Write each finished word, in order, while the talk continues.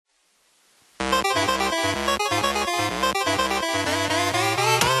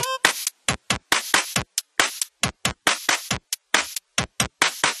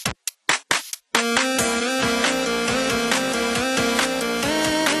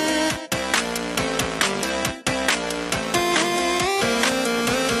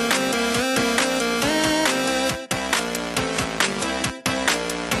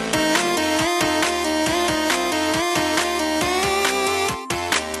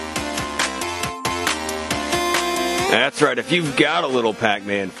That's right. If you've got a little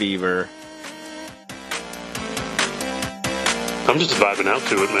Pac-Man fever, I'm just vibing out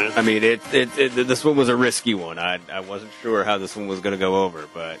to it, man. I mean, this one was a risky one. I wasn't sure how this one was going to go over,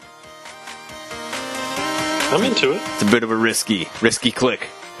 but I'm into it. It's a bit of a risky click,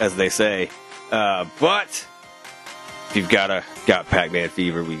 as they say. But if you've got Pac-Man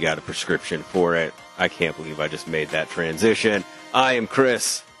fever, we got a prescription for it. I can't believe I just made that transition. I am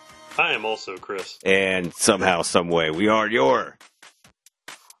Chris. I am also Chris. And somehow, some way, we are your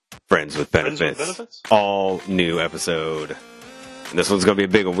Friends with Benefits. Friends with Benefits? All new episode. And this one's going to be a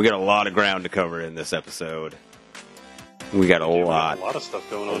big one. We got a lot of ground to cover in this episode. We got a lot of stuff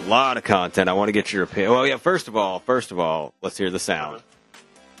going on. A lot of content. I want to get your opinion. Well, yeah, first of all, let's hear the sound.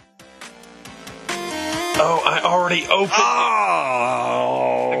 Oh, I already opened it.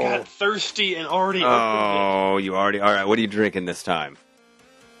 I got thirsty and already opened it. Oh, you already... All right, what are you drinking this time?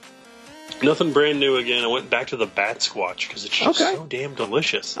 Nothing brand new again. I went back to the Bat Squatch because it's just so damn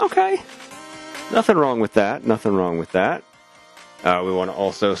delicious. Okay. Nothing wrong with that. We want to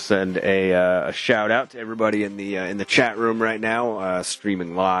also send a shout out to everybody in the chat room right now,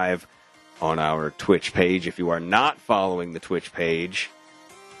 streaming live on our Twitch page. If you are not following the Twitch page,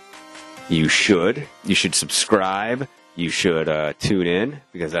 you should. You should subscribe. You should tune in,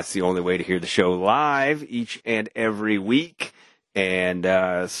 because that's the only way to hear the show live each and every week. And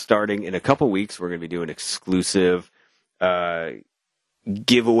starting in a couple weeks, we're going to be doing exclusive giveaways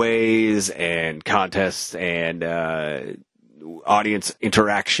and contests and audience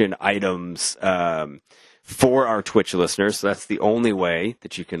interaction items for our Twitch listeners. So that's the only way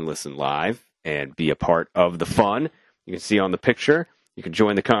that you can listen live and be a part of the fun. You can see on the picture. You can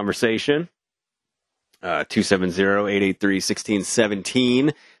join the conversation.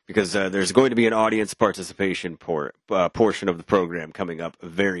 270-883-1617, because there's going to be an audience participation portion of the program coming up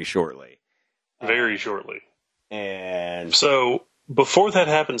very shortly. Very shortly. And so before that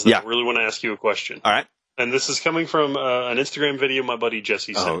happens, I really want to ask you a question. All right. And this is coming from an Instagram video my buddy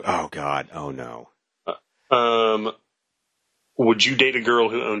Jesse sent. Oh, God. Oh, no. Would you date a girl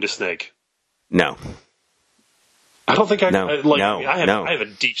who owned a snake? No. I don't think I have a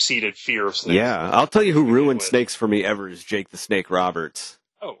deep-seated fear of snakes. Yeah, I'll tell you who ruined snakes for me ever is Jake the Snake Roberts.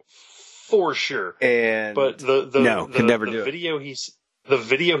 Oh, for sure. But could never do it. The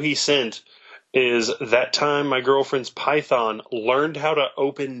video he sent is that time my girlfriend's python learned how to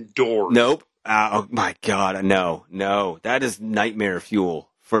open doors. Nope. Oh my God, no. That is nightmare fuel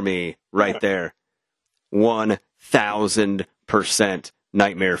for me right there. 1,000%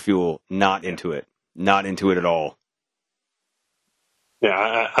 nightmare fuel. Not into it. Not into it at all.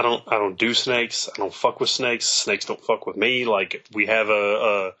 Yeah, I don't do snakes. I don't fuck with snakes. Snakes don't fuck with me. Like, we have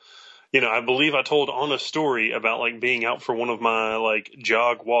I believe I told on a story about like being out for one of my like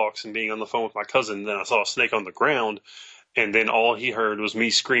jog walks and being on the phone with my cousin. Then I saw a snake on the ground, and then all he heard was me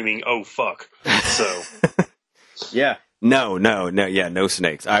screaming, "Oh fuck!" So, yeah, no,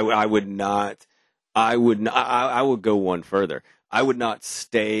 snakes. I would not. I would go one further. I would not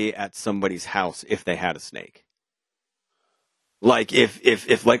stay at somebody's house if they had a snake. Like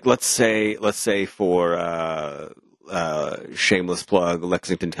if like let's say for shameless plug,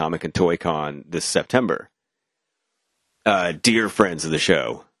 Lexington Comic and Toy Con this September. Dear friends of the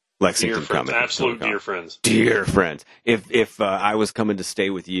show, Lexington Comic, absolute dear friends. Dear friends. If I was coming to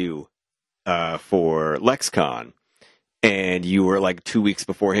stay with you for LexCon, and you were like 2 weeks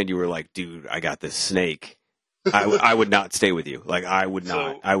beforehand, you were like, dude, I got this snake. I would not stay with you. Like, I would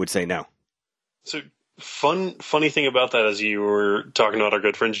not. I would say no. So, funny thing about that is you were talking about our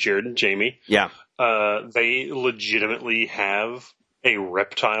good friends Jared and Jamie. Yeah. They legitimately have a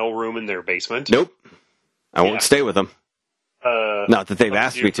reptile room in their basement. Nope. I won't stay with them. Not that they've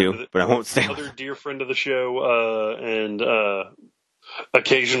asked me to, but I won't stay with them. Another dear friend of the show and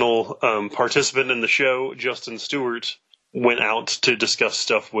occasional participant in the show, Justin Stewart, went out to discuss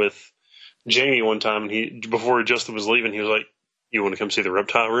stuff with Jamie one time, and before Justin was leaving, he was like, "You want to come see the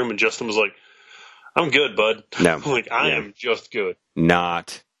reptile room?" And Justin was like, "I'm good, bud." No. I am just good.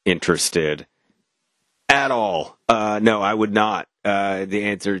 Not interested at all. No, I would not.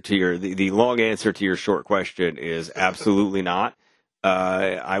 The long answer to your short question is absolutely not.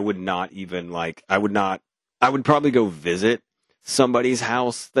 I would not even I would probably go visit somebody's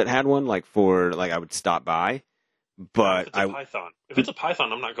house that had one, I would stop by. But if it's a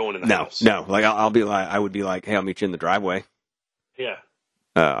python, I'm not going in the house. No. I would be like, hey, I'll meet you in the driveway. Yeah.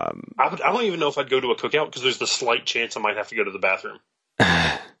 I don't even know if I'd go to a cookout because there's the slight chance I might have to go to the bathroom.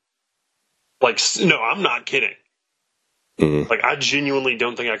 No, I'm not kidding. I genuinely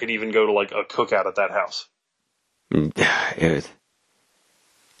don't think I could even go to a cookout at that house.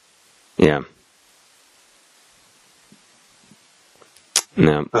 Yeah.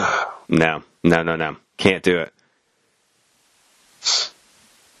 No. No. Can't do it.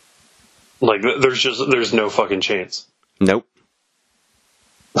 Like, there's no fucking chance. Nope.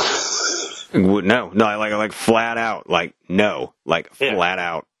 No, like flat out, like no, like flat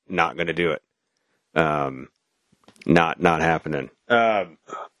out, not going to do it. Not happening. I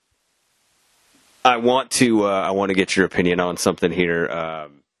want to get your opinion on something here,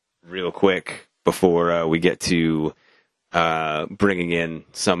 real quick before we get to bringing in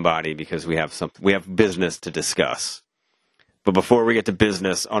somebody, because we have business to discuss. But before we get to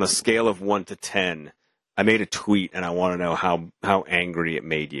business, on a scale of 1 to 10. I made a tweet, and I want to know how angry it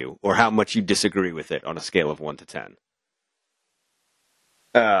made you, or how much you disagree with it on a scale of 1 to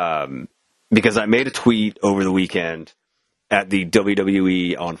 10. Because I made a tweet over the weekend at the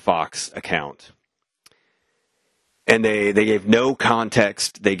WWE on Fox account, and they gave no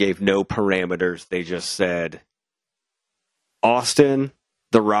context, they gave no parameters, they just said, Austin,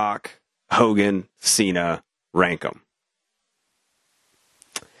 The Rock, Hogan, Cena, rank them.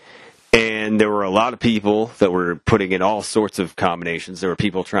 And there were a lot of people that were putting in all sorts of combinations. There were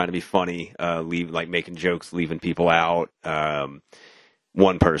people trying to be funny, making jokes, leaving people out.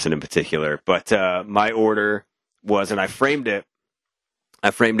 One person in particular. But my order was, and I framed it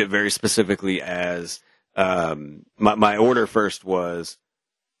very specifically as, my order first was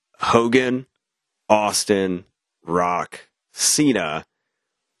Hogan, Austin, Rock, Cena,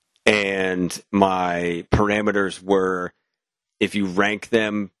 and my parameters were, if you rank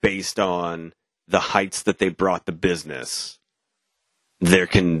them based on the heights that they brought the business, there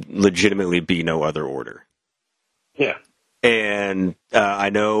can legitimately be no other order. Yeah. And I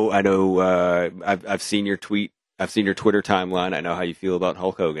know. I've seen your tweet. I've seen your Twitter timeline. I know how you feel about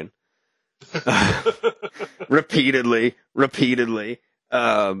Hulk Hogan. repeatedly.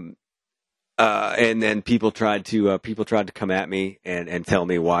 And then people tried to come at me and tell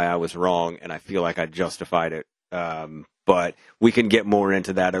me why I was wrong, and I feel like I justified it. But we can get more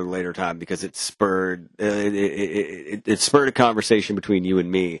into that at a later time, because it spurred a conversation between you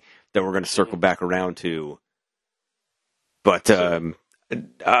and me that we're going to circle back around to. But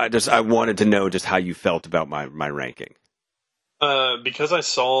I wanted to know just how you felt about my ranking. Because I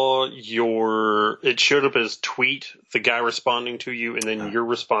saw it showed up as tweet, the guy responding to you, and then your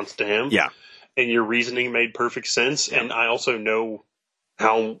response to him. Yeah. And your reasoning made perfect sense. Yeah. And I also know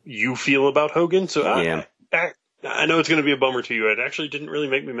how you feel about Hogan, so I know it's going to be a bummer to you. It actually didn't really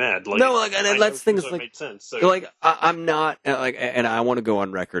make me mad. And that's things like made sense. So. I'm not and I want to go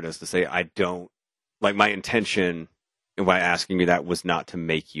on record as to say I don't like, my intention by asking you that was not to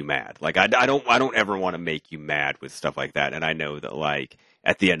make you mad. Like I don't ever want to make you mad with stuff like that. And I know that, like,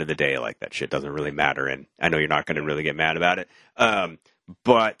 at the end of the day, like, that shit doesn't really matter. And I know you're not going to really get mad about it.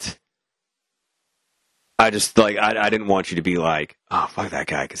 But I just, like, I didn't want you to be like, oh, fuck that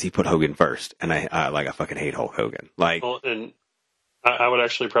guy, because he put Hogan first, and I fucking hate Hulk Hogan. Like, well, and I would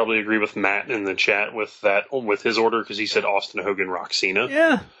actually probably agree with Matt in the chat with his order, because he said Austin, Hogan, Rock, Cena.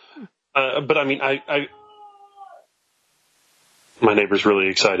 Yeah. But I mean, my neighbor's really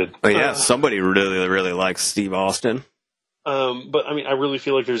excited. Oh yeah, somebody really, really likes Steve Austin. But I mean, I really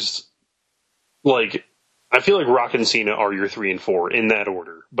feel like I feel like Rock and Cena are your 3 and 4 in that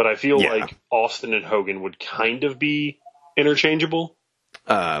order. But I feel like Austin and Hogan would kind of be interchangeable.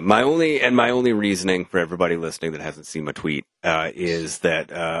 My only reasoning for everybody listening that hasn't seen my tweet is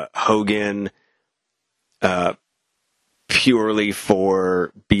that Hogan, purely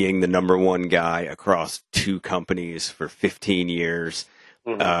for being the number one guy across 2 companies for 15 years,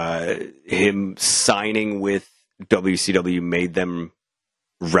 him signing with WCW made them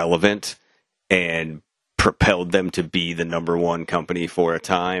relevant and propelled them to be the number one company for a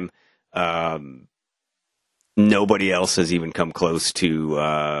time. Nobody else has even come close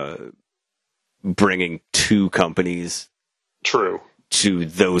to bringing 2 companies to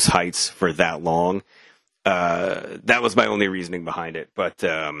those heights for that long. That was my only reasoning behind it, but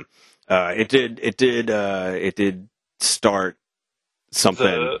it did start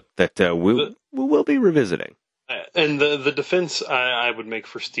something that we'll be revisiting. And the defense I would make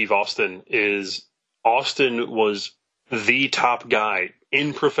for Steve Austin is Austin was the top guy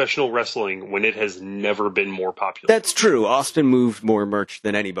in professional wrestling when it has never been more popular. That's true. Austin moved more merch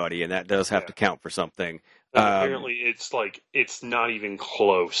than anybody, and that does have to count for something. Apparently, it's not even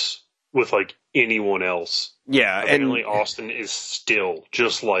close with like anyone else. Yeah, apparently Austin is still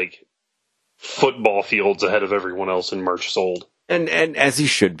just like football fields ahead of everyone else in merch sold. And as he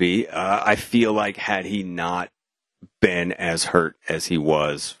should be. I feel like had he not been as hurt as he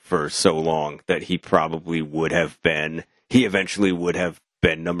was for so long, that he probably would have been. He eventually would have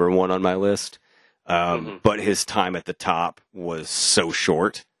been number one on my list. but his time at the top was so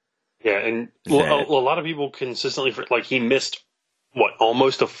short. Yeah, and a lot of people consistently, he missed,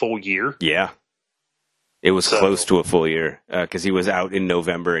 almost a full year? Yeah. It was close to a full year, because he was out in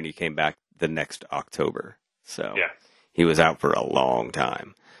November and he came back the next October. So he was out for a long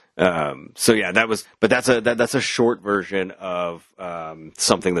time. That's a short version of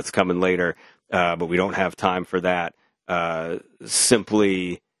something that's coming later, but we don't have time for that,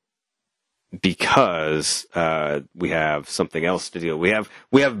 simply because we have something else to deal. We have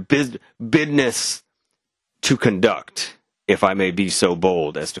business to conduct, if I may be so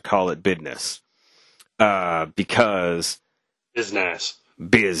bold as to call it business, because business.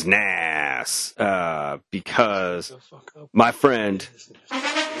 Because my friend.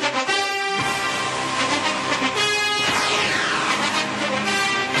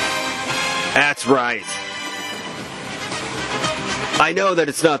 That's right. I know that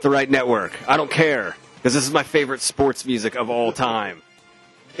it's not the right network. I don't care, because this is my favorite sports music of all time.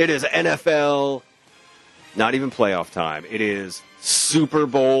 It is NFL, not even playoff time. It is Super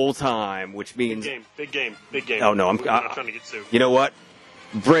Bowl time, which means... Big game. Oh, no, I'm not trying to get sued. You know what?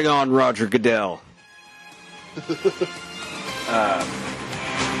 Bring on Roger Goodell.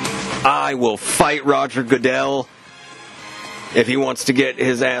 I will fight Roger Goodell if he wants to get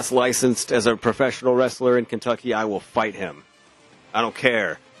his ass licensed as a professional wrestler in Kentucky. I will fight him. I don't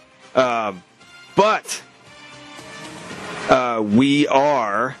care. But we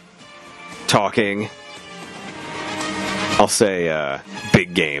are talking, I'll say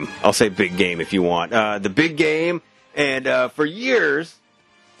big game. I'll say big game if you want. The big game, and for years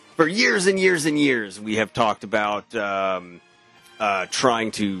and years, we have talked about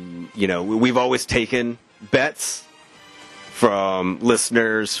trying to, we've always taken bets from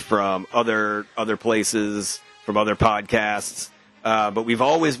listeners, from other places, from other podcasts, but we've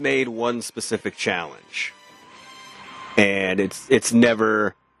always made one specific challenge, and it's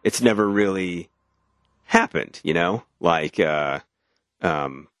never really happened,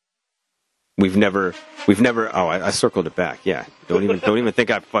 We've never. Oh, I circled it back. Yeah, don't even think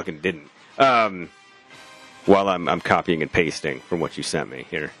I fucking didn't. While I'm copying and pasting from what you sent me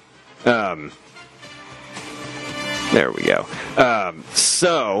here. There we go.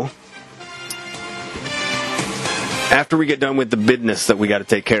 So after we get done with the business that we got to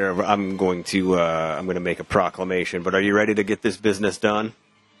take care of, I'm going to make a proclamation. But are you ready to get this business done?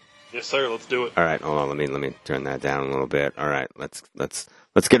 Yes, sir. Let's do it. All right. Hold on. Let me turn that down a little bit. All right. Let's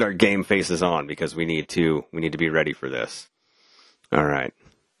get our game faces on, because we need to be ready for this. All right.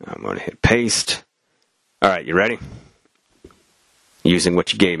 I'm going to hit paste. All right. You ready? Using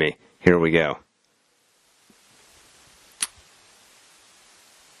what you gave me. Here we go.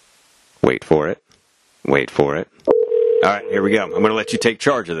 Wait for it. All right. Here we go. I'm going to let you take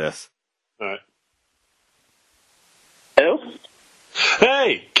charge of this. All right. Hello?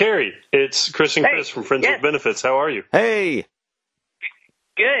 Hey, Carrie. It's Chris and Chris from Friends with Benefits. How are you? Hey.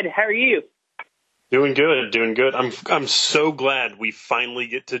 Good. How are you? Doing good. I'm so glad we finally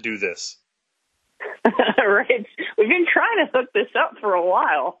get to do this. Right. We've been trying to hook this up for a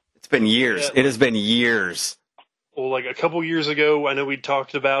while. It's been years. Yeah. It has been years. Well, a couple years ago, I know we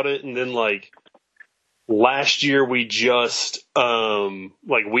talked about it, and then last year we just we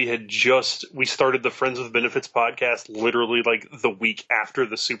started the Friends with Benefits podcast literally the week after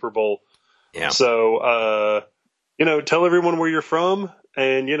the Super Bowl. Yeah. So tell everyone where you're from,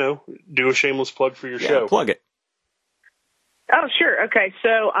 and do a shameless plug for your show. Plug it. Oh, sure. Okay.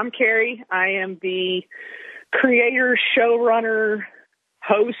 So I'm Carrie. I am the creator, showrunner,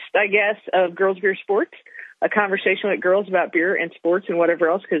 host, I guess, of Girls Beer Sports, a conversation with girls about beer and sports and whatever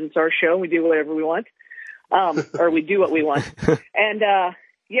else, because it's our show. We do whatever we want. Or we do what we want. And,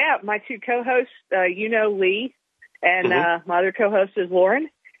 my two co-hosts, Lee, and my other co-host is Lauren.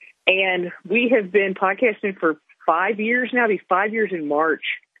 And we have been podcasting for 5 years now. It'll be 5 years in March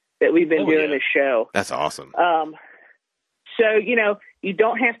that we've been doing this show. That's awesome. So, you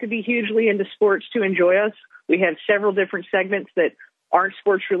don't have to be hugely into sports to enjoy us. We have several different segments that aren't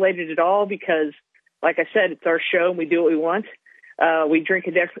sports related at all because, like I said, it's our show and we do what we want. We drink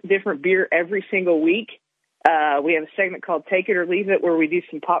a different beer every single week. We have a segment called Take It or Leave It, where we do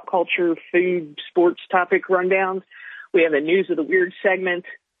some pop culture, food, sports topic rundowns. We have a News of the Weird segment.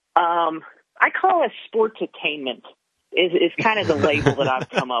 I call it sportsattainment is kind of the label that I've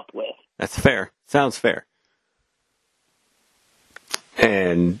come up with. That's fair. Sounds fair.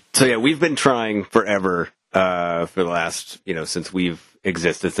 And so, we've been trying forever, for the last, since we've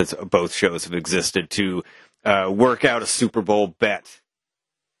existed, since both shows have existed, to work out a Super Bowl bet.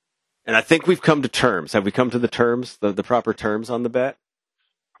 And I think we've come to terms. Have we come to the terms, the proper terms on the bet?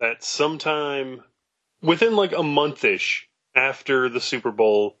 That sometime within like a month-ish after the Super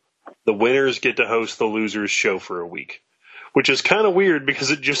Bowl, the winners get to host the losers show for a week, which is kind of weird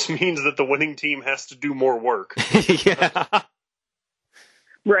because it just means that the winning team has to do more work. Yeah.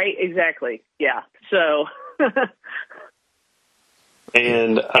 Right, exactly. Yeah. So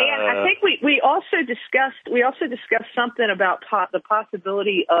And I think we also discussed something about the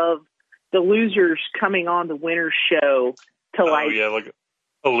possibility of the losers coming on the winners show to like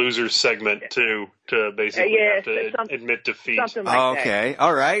a losers segment too, to basically have to admit defeat. Something like okay.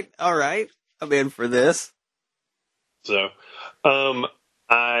 All right. I'm in for this. So, I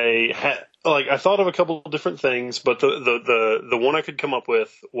thought of a couple of different things, but the one I could come up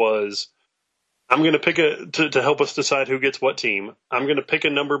with was, I'm going to pick to help us decide who gets what team. I'm going to pick a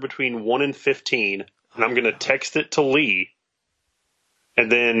number between 1 and 15, and I'm going to text it to Lee,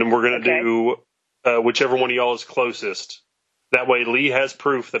 and then we're going to do whichever one of y'all is closest. That way, Lee has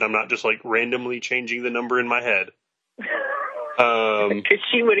proof that I'm not just like randomly changing the number in my head. Because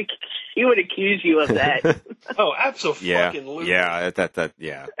she would accuse you of that. Oh, absolutely. Yeah.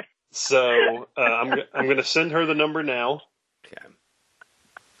 Yeah. So I'm going to send her the number now. Okay.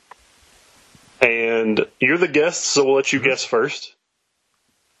 And you're the guest, so we'll let you guess first.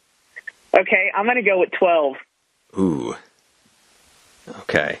 Okay, I'm going to go with 12. Ooh.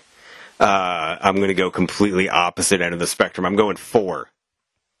 Okay. I'm going to go completely opposite end of the spectrum. I'm going 4.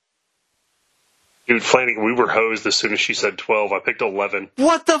 Dude, Flanagan, we were hosed as soon as she said 12. I picked 11.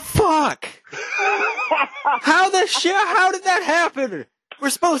 What the fuck? How did that happen?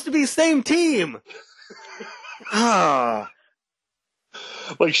 We're supposed to be same team. Ah.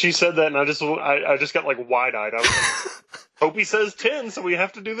 Like, she said that, and I just got like wide-eyed. I was like, hope he says 10, so we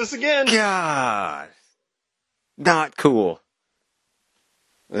have to do this again. God. Not cool.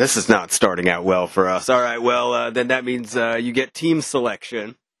 This is not starting out well for us. All right, well, then that means you get team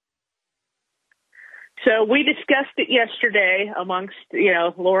selection. So we discussed it yesterday amongst,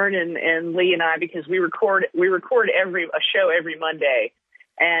 Lauren and Lee and I, because we record a show every Monday,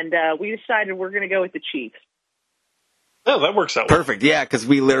 and we decided we're going to go with the Chiefs. Oh, that works out well. Perfect. Yeah, because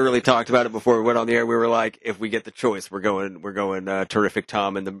we literally talked about it before we went on the air. We were like, if we get the choice, we're going Terrific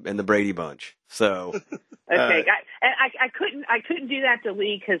Tom and the Brady Bunch. So okay, I couldn't do that to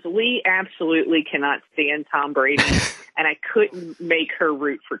Lee because Lee absolutely cannot stand Tom Brady, and I couldn't make her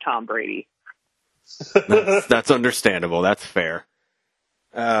root for Tom Brady. That's understandable. That's fair.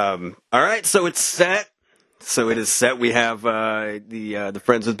 All right, so it's set. So it is set. We have the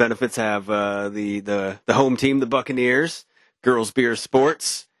Friends with Benefits have the home team, the Buccaneers. Girls Beer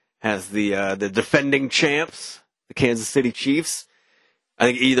Sports has the defending champs, the Kansas City Chiefs. I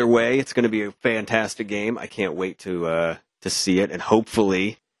think either way, it's going to be a fantastic game. I can't wait to see it and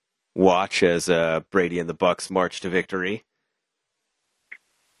hopefully watch as Brady and the Bucs march to victory,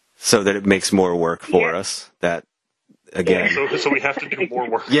 so that it makes more work for us. That. Again. So we have to do more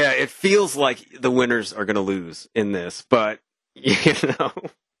work. Yeah, it feels like the winners are going to lose in this, but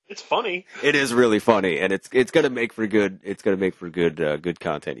it's funny. It is really funny, and it's going to make for good. It's going to make for good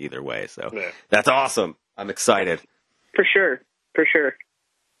content either way. So That's awesome. I'm excited. For sure.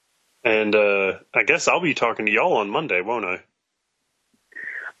 And I guess I'll be talking to y'all on Monday, won't I?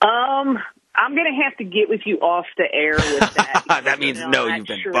 I'm going to have to get with you off the air with that. That means you've been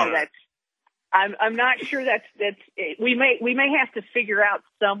bugged. I'm not sure that's it. We may have to figure out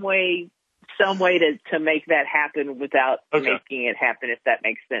some way to make that happen without making it happen, if that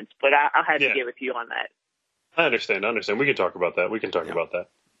makes sense. But I'll have to get with you on that. I understand. We can talk about that. About that.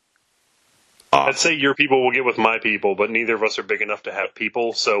 Awesome. I'd say your people will get with my people, but neither of us are big enough to have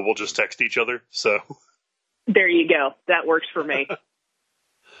people, so we'll just text each other. So there you go. That works for me.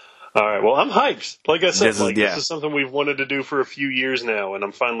 All right. Well, I'm hyped. Like I said, this is something we've wanted to do for a few years now, and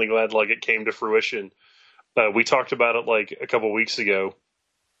I'm finally glad it came to fruition. We talked about it a couple weeks ago,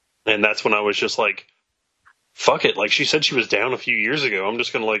 and that's when I was just like, "Fuck it!" Like she said, she was down a few years ago. I'm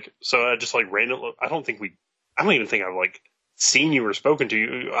just gonna so I just randomly. I don't even think I've seen you or spoken to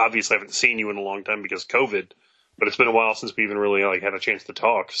you. Obviously, I haven't seen you in a long time because COVID. But it's been a while since we even really had a chance to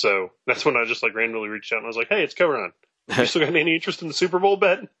talk. So that's when I just randomly reached out and I was like, "Hey, it's Coron. You still got any interest in the Super Bowl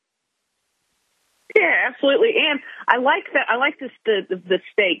bet?" Yeah, absolutely. And I like that. I like the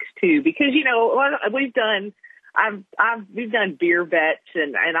stakes too, because we've done beer bets,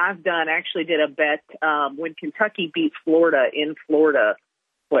 and I've did a bet when Kentucky beat Florida in Florida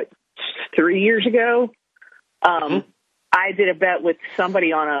 3 years ago. I did a bet with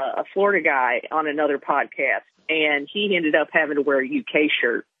somebody on a Florida guy on another podcast, and he ended up having to wear a UK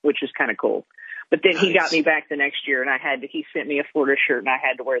shirt, which is kind of cool. But then he got me back the next year, and he sent me a Florida shirt, and I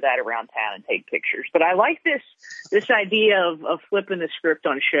had to wear that around town and take pictures. But I like this idea of flipping the script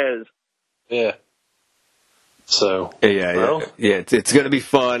on shows. Yeah. So yeah, it's going to be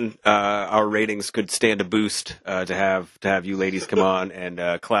fun. Our ratings could stand a boost to have you ladies come on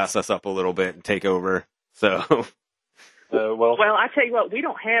and class us up a little bit and take over. So, well, I tell you what,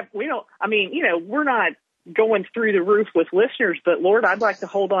 I mean, we're not going through the roof with listeners, but Lord, I'd like to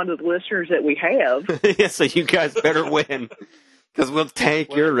hold on to the listeners that we have. yeah, so you guys better win because we'll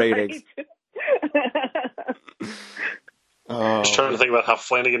tank your ratings. I was trying to think about how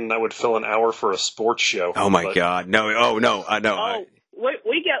Flanagan and I would fill an hour for a sports show. Oh my God, no! Oh no, I know. Oh,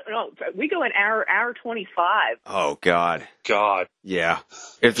 we go an hour 25. Oh God, yeah,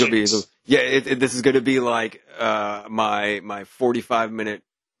 it's gonna be. Yeah, this is gonna be like my 45-minute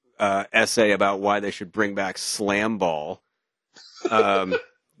essay about why they should bring back slam ball.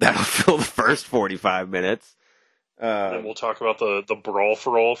 That'll fill the first 45 minutes. And we'll talk about the brawl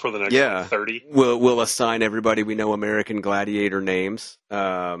for all for the next 30. We'll assign everybody we know American Gladiator names,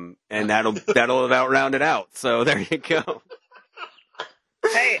 and that'll about round it out. So there you go.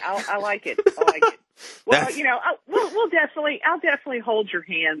 Hey, I like it. Well, I'll definitely hold your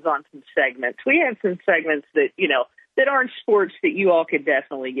hands on some segments. We have some segments that aren't sports that you all could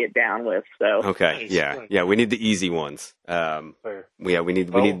definitely get down with. So okay, nice. yeah, we need the easy ones. Fair. We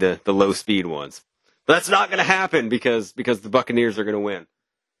need the low speed ones. But that's not going to happen because the Buccaneers are going to win.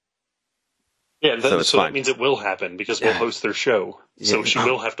 Yeah, so that means it will happen because we'll host their show. So she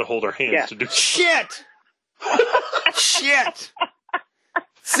will have to hold our hands to do shit. Shit.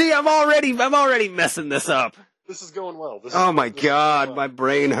 See, I'm already messing this up. This is going well. Oh my God, my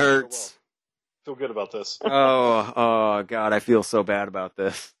brain hurts. Feel good about this. Oh God, I feel so bad about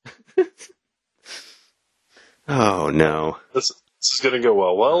this. Oh no. This is going to go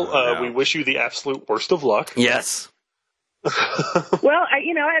well. Well, no. We wish you the absolute worst of luck. Yes. Well,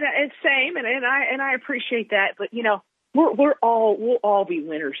 it's same, and I appreciate that, but we'll all be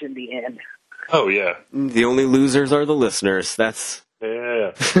winners in the end. Oh yeah. The only losers are the listeners. That's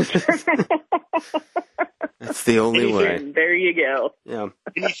that's the only way. There you go. Yeah.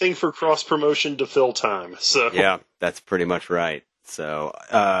 Anything for cross promotion to fill time. So yeah, that's pretty much right. So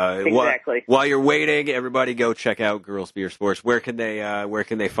exactly. While you're waiting, everybody go check out Girls Beer Sports. Where can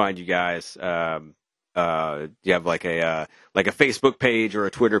they find you guys? Do you have like a Facebook page or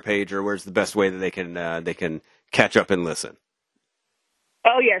a Twitter page, or where's the best way that they can catch up and listen?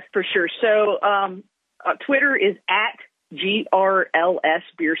 Oh yes, for sure. So Twitter is at GRLS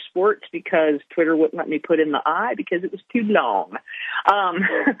Beer Sports because Twitter wouldn't let me put in the I because it was too long.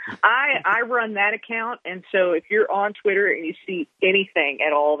 I run that account, and so if you're on Twitter and you see anything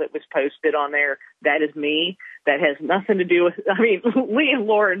at all that was posted on there, that is me. That has nothing to do with, Lee and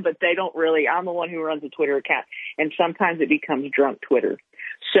Lauren, but they don't really. I'm the one who runs the Twitter account, and sometimes it becomes drunk Twitter.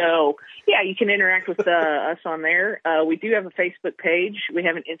 So, yeah, you can interact with us on there. We do have a Facebook page. We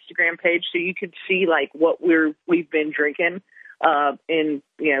have an Instagram page, so you can see what we've been drinking in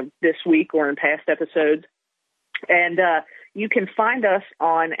this week or in past episodes. And you can find us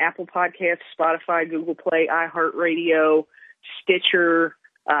on Apple Podcasts, Spotify, Google Play, iHeartRadio, Stitcher.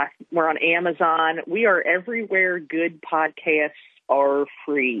 We're on Amazon. We are everywhere good podcasts are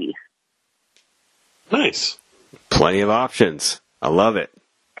free. Nice. Plenty of options. I love it.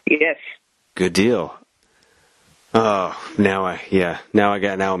 Yes. Good deal. Oh, now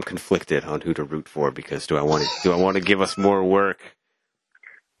I'm conflicted on who to root for because do I want to give us more work?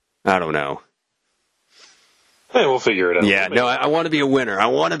 I don't know. Hey, we'll figure it out. Yeah, no, I want to be a winner.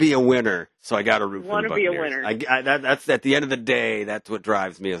 So I got to root for the Buccaneers. Want to be a winner. That's at the end of the day. That's what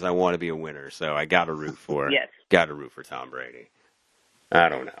drives me is I want to be a winner. So I got to root for. Yes. Got to root for Tom Brady. I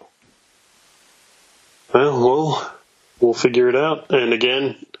don't know. Well, we'll figure it out. And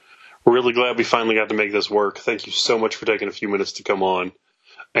again, really glad we finally got to make this work. Thank you so much for taking a few minutes to come on.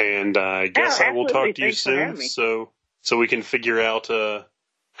 And I guess I will talk to you soon, so we can figure out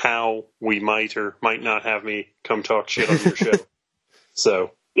how we might or might not have me come talk shit on your show.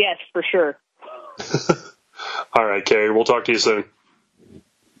 So yes, for sure. All right, Carrie, we'll talk to you soon.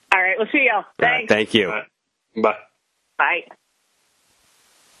 All right, we'll see y'all. Thanks. Thank you. Right. Bye. Bye.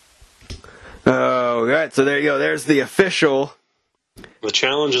 Oh, right. So there you go. There's the official. The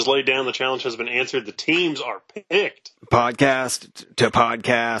challenge is laid down. The challenge has been answered. The teams are picked. Podcast to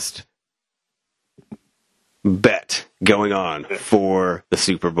podcast bet going on for the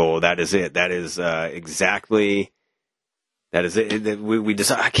Super Bowl. That is it. That is exactly. That is it. We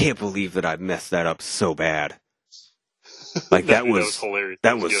decided. I can't believe that I messed that up so bad. Like that was hilarious.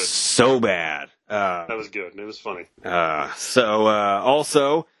 That was so bad. That was good. It was funny.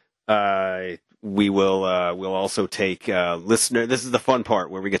 Also. We'll also take listener. This is the fun part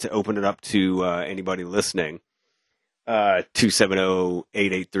where we get to open it up to anybody listening.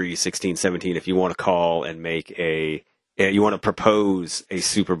 270-883-1617 if you want to call and make you want to propose a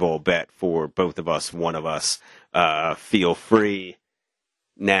Super Bowl bet for both of us, one of us. Feel free.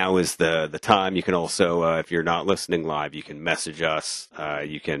 Now is the time. You can also, if you're not listening live, you can message us.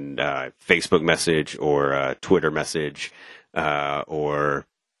 You can Facebook message or Twitter message or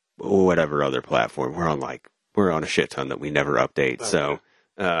whatever other platform. We're on a shit ton that we never update. So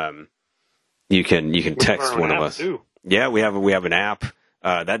you can text one of us. Too. Yeah, we have an app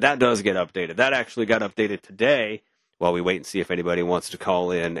that does get updated. That actually got updated today. While we wait and see if anybody wants to call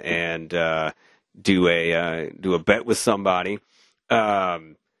in and do a bet with somebody. Our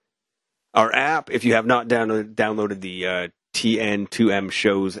app, if you have not downloaded the TN2M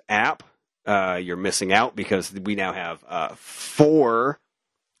Shows app, you're missing out because we now have 4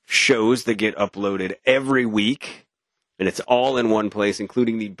 shows that get uploaded every week, and it's all in one place,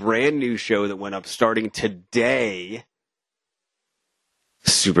 including the brand new show that went up starting today,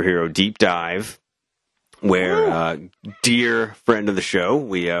 Superhero Deep Dive, where dear friend of the show,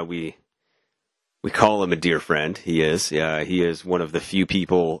 we call him a dear friend. He is one of the few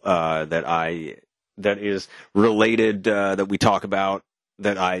people that is related that we talk about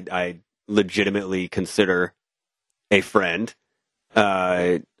that I legitimately consider a friend.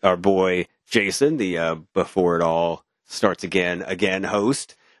 Our boy Jason, the Before It All Starts Again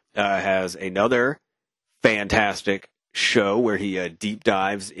host, has another fantastic show where he deep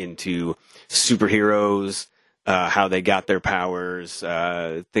dives into superheroes, how they got their powers,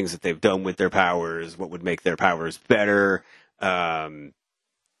 things that they've done with their powers, what would make their powers better, and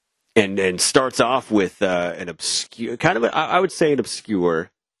starts off with an obscure, I would say an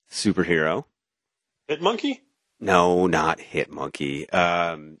obscure superhero. Hitmonkey? No, not Hitmonkey.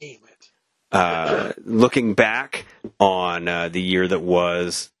 Damn it. Looking back on the year that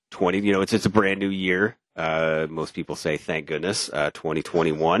was 20, it's a brand new year. Most people say, thank goodness,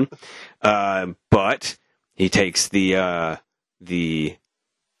 2021. But he takes the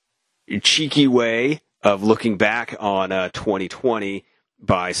cheeky way of looking back on 2020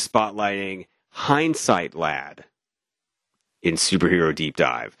 by spotlighting Hindsight Lad in Superhero Deep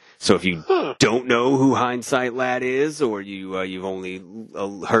Dive. So if you don't know who Hindsight Lad is, or you've only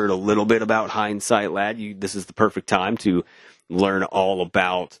heard a little bit about Hindsight Lad, this is the perfect time to learn all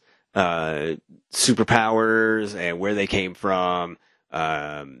about superpowers and where they came from,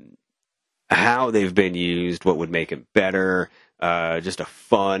 how they've been used, what would make it better. Just a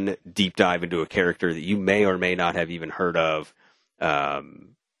fun deep dive into a character that you may or may not have even heard of.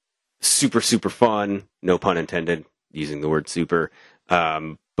 Super, super fun. No pun intended, using the word super.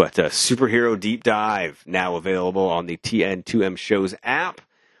 But Superhero Deep Dive, now available on the TN2M Shows app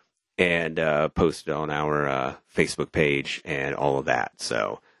and posted on our Facebook page and all of that.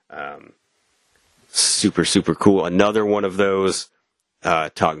 So super, super cool. Another one of those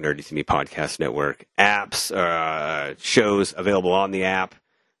Talk Nerdy to Me Podcast Network apps, shows available on the app.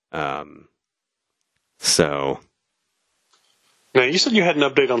 So. Now, you said you had an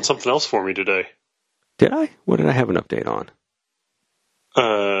update on something else for me today. Did I? What did I have an update on?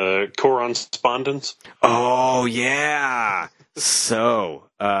 Correspondence. Oh, yeah. So,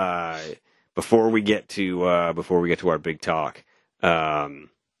 before we get to our big talk,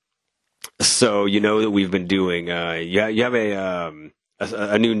 so that we've been doing, you have a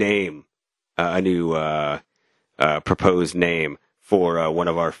new name, a new proposed name for one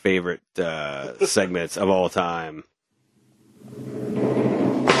of our favorite segments of all time.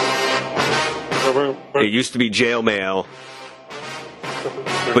 It used to be Jail Mail,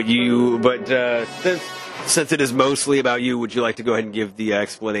 but since it is mostly about you, would you like to go ahead and give the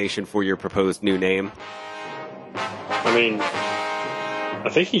explanation for your proposed new name? I mean, I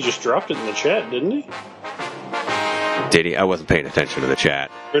think he just dropped it in the chat, didn't he? Did he? I wasn't paying attention to the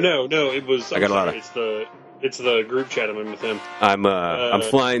chat. Or no, it was. It's the group chat I'm in with him. I'm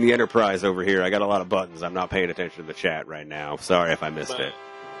flying the Enterprise over here. I got a lot of buttons. I'm not paying attention to the chat right now. Sorry if I missed it.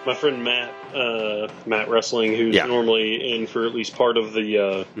 My friend Matt Wrestling, who's normally in for at least part of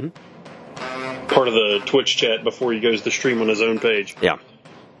the part of the Twitch chat before he goes to stream on his own page. Yeah.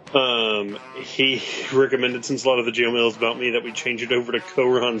 He recommended, since a lot of the jail mail is about me, that we change it over to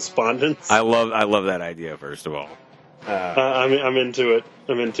co-respondence. I love that idea. First of all, I'm into it.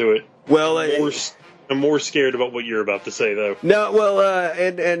 Well, I'm more scared about what you're about to say, though. No, well,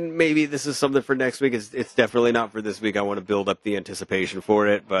 and maybe this is something for next week. It's definitely not for this week. I want to build up the anticipation for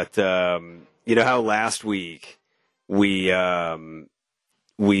it. But you know how last week we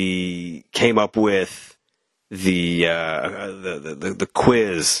came up with the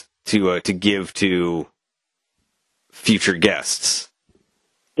quiz to give to future guests.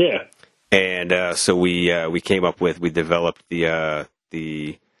 Yeah. And so we came up with, we developed the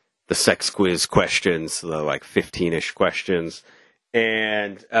sex quiz questions, the like 15-ish questions.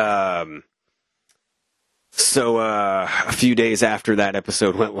 And so a few days after that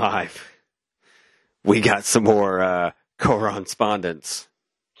episode went live, we got some more correspondence.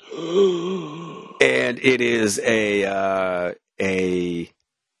 And it is an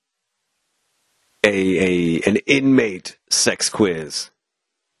inmate sex quiz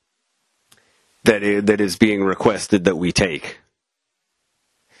that is being requested that we take.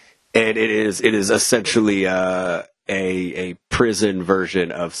 And it is essentially a prison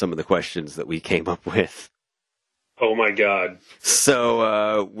version of some of the questions that we came up with. Oh my God!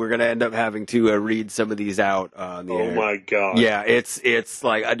 So we're gonna end up having to read some of these out on the air. Oh my God! Yeah, it's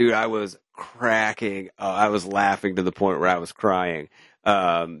like, dude, I was cracking. I was laughing to the point where I was crying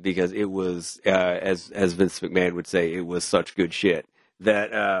because it was, as Vince McMahon would say, it was such good shit that.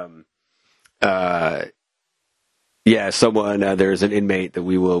 Yeah, someone there's an inmate that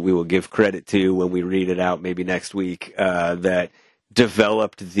we will give credit to when we read it out maybe next week that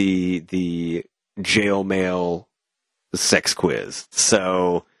developed the jail mail sex quiz.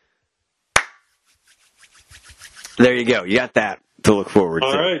 So there you go. You got that to look forward to.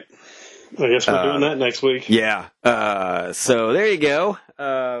 All right. I guess we're doing that next week. Yeah. So there you go.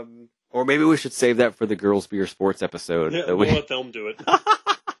 Or maybe we should save that for the Girls Beer Sports episode. Yeah, we'll let them do it.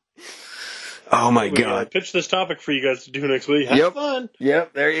 Oh my God! Pitch this topic for you guys to do next week. Have fun.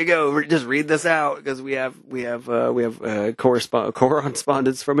 Yep. There you go. Just read this out because we have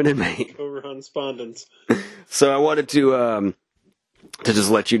correspondence from an inmate. Correspondence. So I wanted to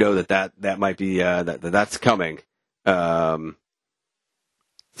just let you know that might be that's coming. So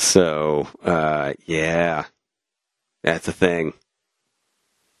yeah, that's a thing.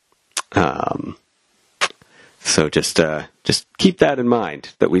 So just keep that in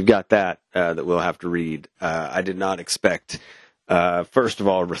mind, that we've got that we'll have to read. I did not expect, first of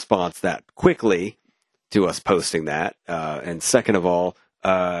all, a response that quickly to us posting that, and second of all,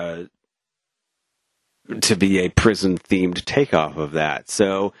 to be a prison-themed takeoff of that.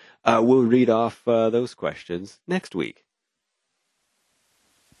 So we'll read off those questions next week.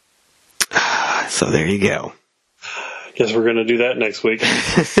 So there you go. Guess we're going to do that next week.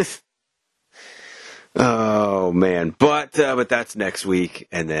 Oh man, but that's next week,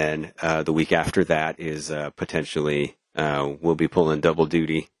 and then the week after that is potentially we'll be pulling double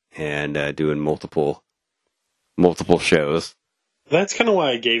duty and doing multiple shows. That's kind of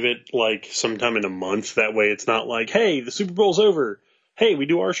why I gave it like sometime in a month. That way, it's not like, hey, the Super Bowl's over. Hey, we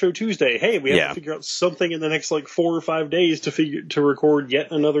do our show Tuesday. Hey, we have to figure out something in the next like 4 or 5 days to record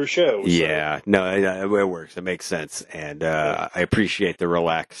yet another show. So. Yeah, no, it works. It makes sense, and I appreciate the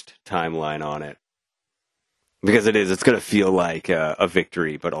relaxed timeline on it. Because it's going to feel like a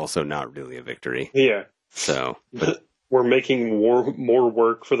victory, but also not really a victory. Yeah. So we're making more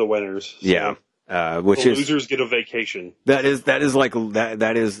work for the winners. So yeah, which the losers get a vacation. It's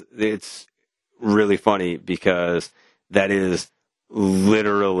really funny because that is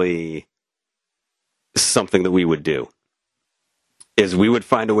literally something that we would do. Is we would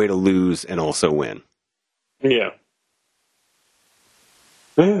find a way to lose and also win. Yeah.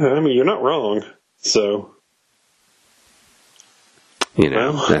 I mean, you're not wrong. So.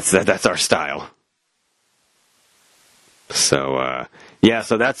 That's our style. So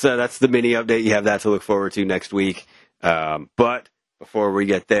so that's the mini update. You have that to look forward to next week. But before we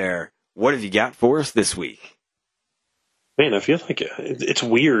get there, what have you got for us this week? Man, I feel like it's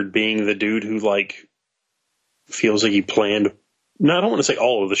weird being the dude who like feels like he planned. No, I don't want to say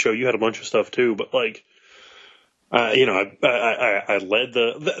all of the show. You had a bunch of stuff too, but like. I led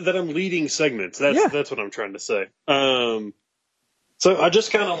that I'm leading segments. That's what I'm trying to say. So I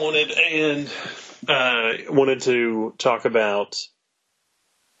just kind of wanted to talk about,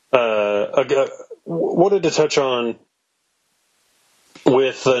 wanted to touch on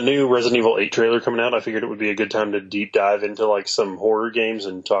with the new Resident Evil 8 trailer coming out. I figured it would be a good time to deep dive into like some horror games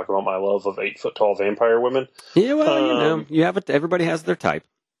and talk about my love of 8-foot-tall vampire women. Yeah, well, you have it. Everybody has their type.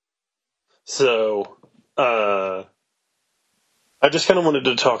 So, I just kind of wanted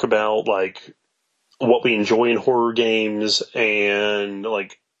to talk about like what we enjoy in horror games and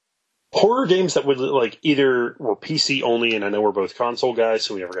like horror games that would like either were PC only, and I know we're both console guys,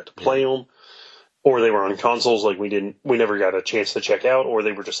 so we never got to play them, or they were on consoles like we never got a chance to check out, or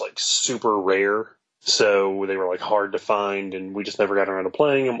they were just like super rare, so they were like hard to find, and we just never got around to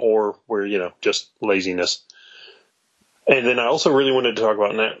playing them, or were just laziness. And then I also really wanted to talk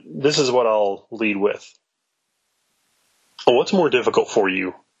about, and this is what I'll lead with. What's more difficult for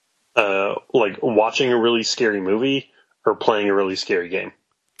you? Like watching a really scary movie or playing a really scary game?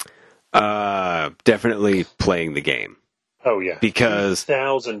 Definitely playing the game. Oh yeah, because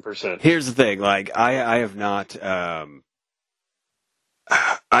 1000%. Here's the thing: like I have not. I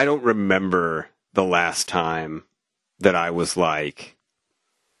don't remember the last time that I was like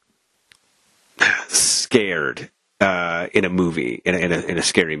scared in a movie, in a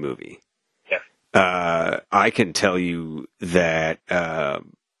scary movie. Yeah. I can tell you that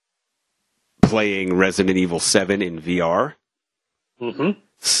playing Resident Evil 7 in VR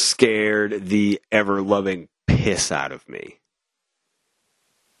scared the ever-loving piss out of me.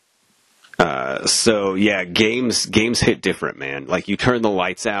 So yeah, games hit different, man. Like you turn the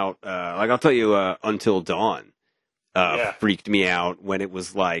lights out. Like I'll tell you, Until Dawn freaked me out when it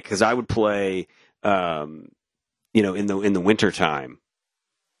was like, because I would play, in the winter time,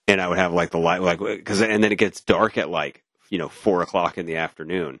 and I would have like the light, like and then it gets dark at like 4:00 in the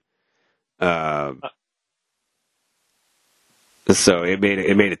afternoon. So it made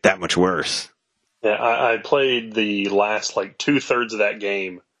it that much worse. Yeah, I played the last like 2/3 of that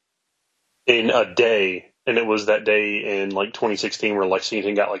game in a day, and it was that day in like 2016 where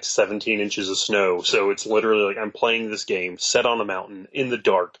Lexington got like 17 inches of snow. So it's literally like I'm playing this game set on a mountain in the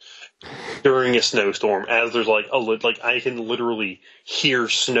dark during a snowstorm as there's like I can literally hear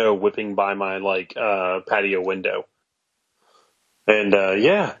snow whipping by my like patio window. And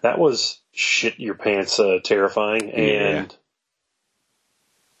that was shit your pants terrifying. And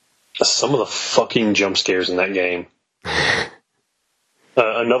some of the fucking jump scares in that game.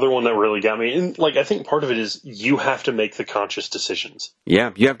 Another one that really got me, and like I think part of it is you have to make the conscious decisions.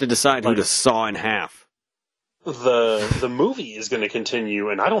 Yeah, you have to decide who to saw in half. The movie is going to continue,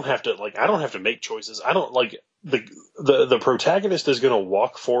 and I don't have to make choices. I don't like the protagonist is going to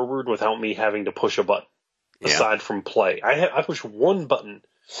walk forward without me having to push a button. Aside from play, I push one button,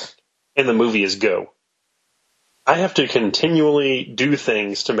 and the movie is go. I have to continually do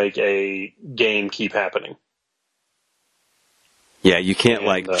things to make a game keep happening. Yeah, you can't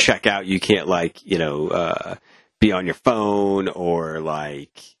check out. You can't be on your phone or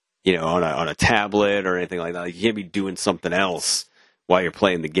on a tablet or anything like that. Like, you can't be doing something else while you're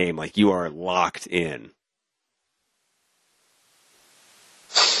playing the game. Like you are locked in.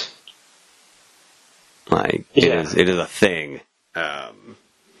 Like it is a thing.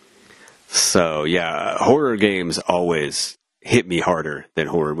 So yeah, horror games always hit me harder than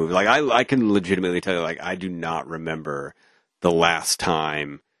horror movies. Like I can legitimately tell you, like I do not remember the last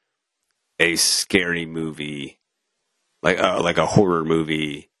time a scary movie, like a horror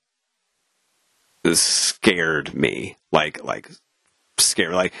movie, scared me. Like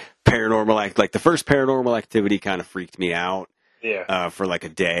scare, like Paranormal like the first Paranormal Activity kind of freaked me out. Yeah. For like a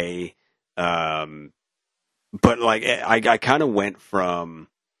day. But like I kind of went from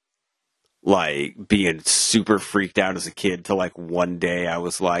like being super freaked out as a kid to like one day I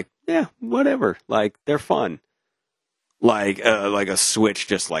was like, yeah, whatever. Like they're fun. Like a switch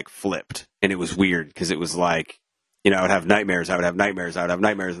just like flipped, and it was weird because it was like, I would have nightmares, and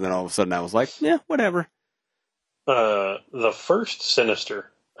then all of a sudden I was like, yeah, whatever. The first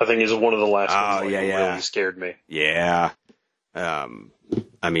Sinister, I think, is one of the last ones that really scared me. Yeah. I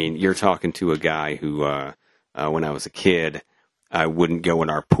mean, you're talking to a guy who, when I was a kid, I wouldn't go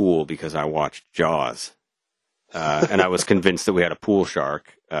in our pool because I watched Jaws. And I was convinced that we had a pool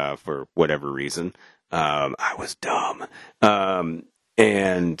shark, for whatever reason. I was dumb.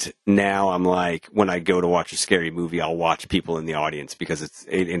 And now I'm like, when I go to watch a scary movie, I'll watch people in the audience because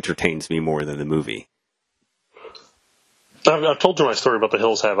it entertains me more than the movie. I've told you my story about the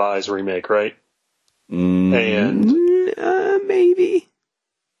Hills Have Eyes remake, right? And maybe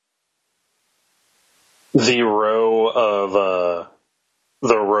the row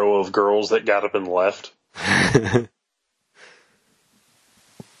of girls that got up and left.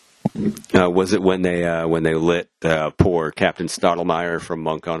 Was it when they lit poor Captain Stottlemyre from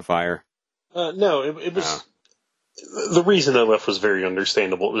Monk on fire? No, it was. The reason they left was very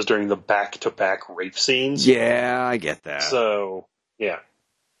understandable. It was during the back-to-back rape scenes. Yeah, I get that. So, yeah.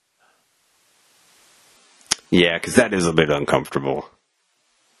 Yeah, because that is a bit uncomfortable.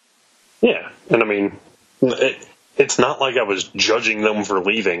 Yeah, and I mean, it's not like I was judging them for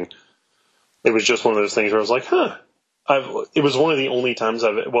leaving. It was just one of those things where I was like, huh. It was one of the only times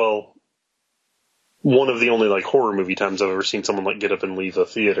one of the only like horror movie times I've ever seen someone like get up and leave a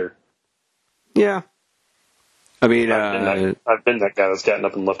theater. Yeah. I mean, I've been that guy that's gotten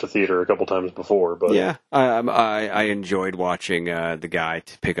up and left a theater a couple times before, but yeah, I enjoyed watching the guy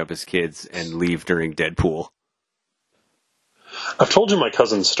to pick up his kids and leave during Deadpool. I've told you my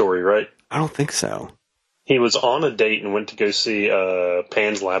cousin's story, right? I don't think so. He was on a date and went to go see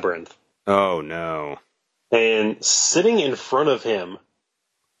Pan's Labyrinth. Oh no! And sitting in front of him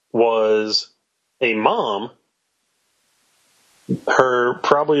was a mom, her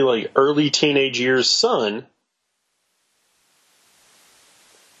probably like early teenage years son,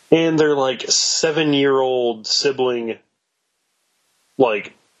 and their like 7-year-old sibling,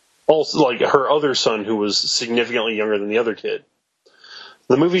 like also like her other son who was significantly younger than the other kid.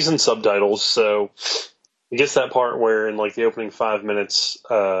 The movie's in subtitles, so I guess that part where in like the opening 5 minutes,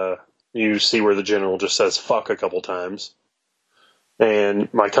 you see where the general just says fuck a couple times.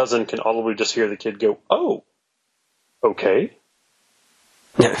 And my cousin can audibly just hear the kid go, "Oh, okay."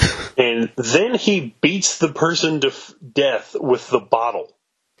 And then he beats the person to death with the bottle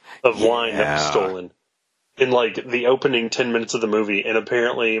of wine that was stolen in like the opening 10 minutes of the movie. And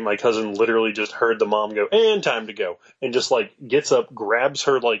apparently my cousin literally just heard the mom go, "And time to go," and just like gets up, grabs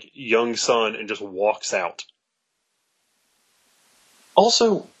her like young son, and just walks out.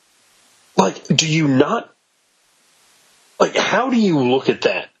 Also, like, do you not, like, how do you look at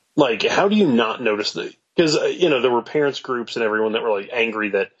that? Like, how do you not notice that? Because, there were parents groups and everyone that were, like,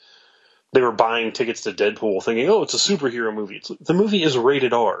 angry that they were buying tickets to Deadpool thinking, oh, it's a superhero movie. The movie is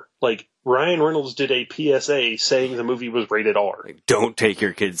rated R. Like, Ryan Reynolds did a PSA saying the movie was rated R. Like, don't take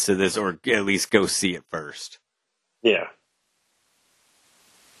your kids to this, or at least go see it first. Yeah.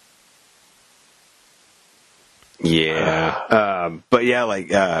 Yeah. But yeah, like,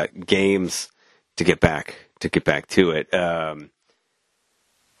 games, to get back to it,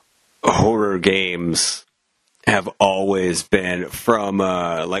 horror games have always been from,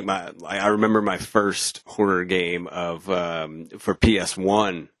 I remember my first horror game of, for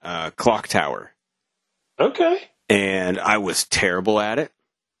PS1, Clock Tower. Okay. And I was terrible at it.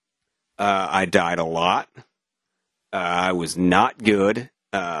 I died a lot. I was not good.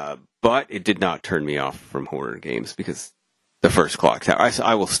 But it did not turn me off from horror games, because the first Clock Tower,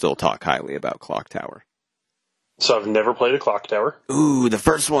 I will still talk highly about Clock Tower. So I've never played a Clock Tower. Ooh, the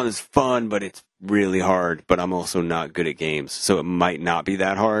first one is fun, but it's really hard. But I'm also not good at games, so it might not be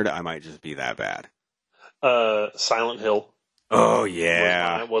that hard. I might just be that bad. Silent Hill. Oh,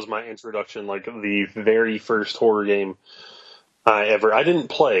 yeah. That was my introduction, like the very first horror game I didn't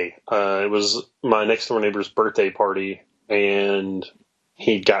play. It was my next door neighbor's birthday party, and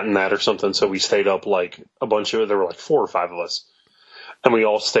he'd gotten that or something, so we stayed up like there were like 4 or 5 of us. And we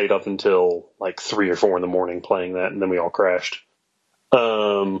all stayed up until like 3 or 4 in the morning playing that, and then we all crashed.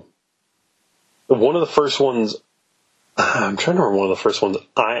 One of the first ones, I'm trying to remember one of the first ones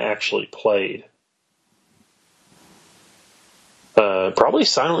I actually played. Probably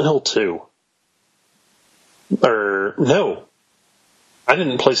Silent Hill 2. Or, no. I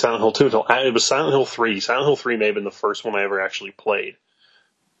didn't play Silent Hill 2 until, it was Silent Hill 3. Silent Hill 3 may have been the first one I ever actually played.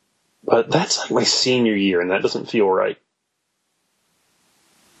 But that's like my senior year, and that doesn't feel right.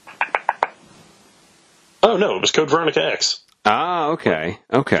 Oh, no, it was Code Veronica X. Ah, okay.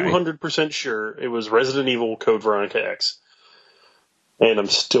 200% sure it was Resident Evil Code Veronica X. And I'm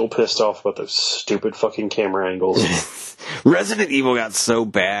still pissed off about those stupid fucking camera angles. Resident Evil got so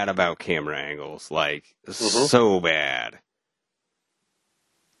bad about camera angles. Like, so bad.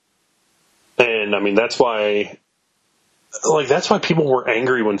 And, I mean, that's why people were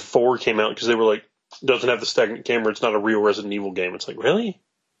angry when 4 came out, because they were like, doesn't have the stagnant camera, it's not a real Resident Evil game. It's like, really?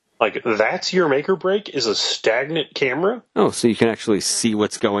 Like, that's your make or break, is a stagnant camera? Oh, so you can actually see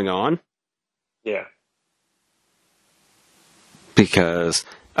what's going on? Yeah. Because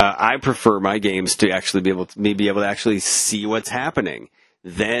I prefer my games to actually be able to actually see what's happening.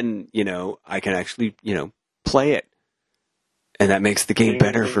 Then, I can actually, play it. And that makes the game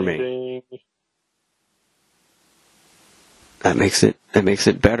better for me. That makes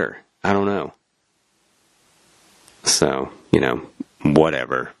it better. I don't know. So,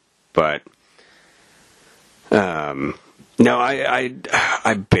 whatever. But, no,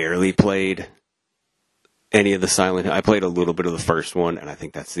 I barely played any of the Silent Hill. I played a little bit of the first one, and I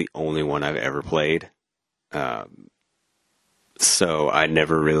think that's the only one I've ever played. So I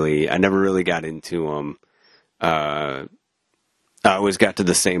never really got into them. I always got to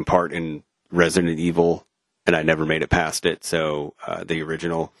the same part in Resident Evil, and I never made it past it. So the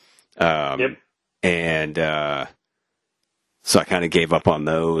original, Yep. And so I kind of gave up on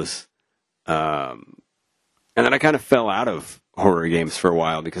those. And then I kind of fell out of horror games for a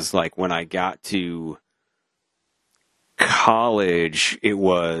while, because like when I got to college, it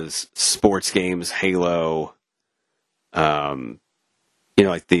was sports games, Halo, like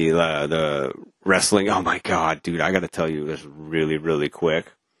the wrestling. Oh my God, dude, I got to tell you this really, really quick.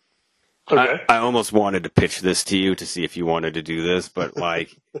 Okay. I almost wanted to pitch this to you to see if you wanted to do this, but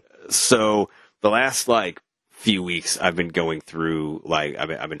like, so the last like few weeks I've been going through, like,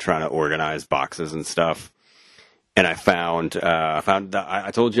 I've been trying to organize boxes and stuff. and I found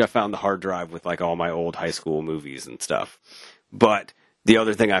I told you I found the hard drive with like all my old high school movies and stuff. But the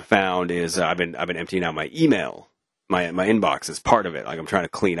other thing I found is I've been emptying out my email, my inbox is part of it. Like I'm trying to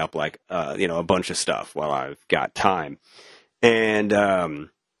clean up like a bunch of stuff while I've got time. And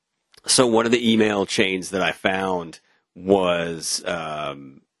so one of the email chains that I found was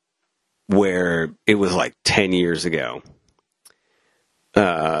where it was like 10 years ago.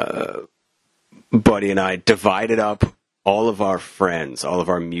 Buddy and I divided up all of our friends, all of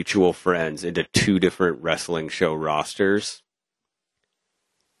our mutual friends, into 2 different wrestling show rosters.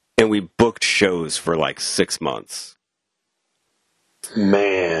 And we booked shows for like 6 months.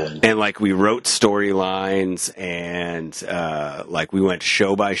 Man. And like we wrote storylines and like we went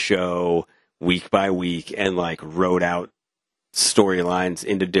show by show, week by week, and like wrote out storylines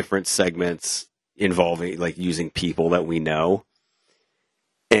into different segments involving like using people that we know.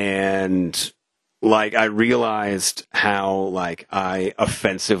 And like I realized how like I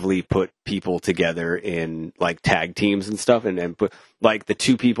offensively put people together in like tag teams and stuff, and put like the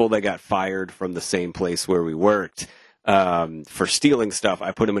 2 people that got fired from the same place where we worked for stealing stuff.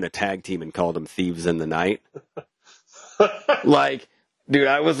 I put them in a tag team and called them Thieves in the Night. Like, dude,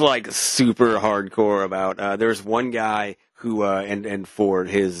 I was like super hardcore about. There's one guy who and for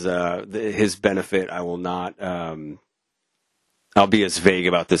his benefit, I will not. I'll be as vague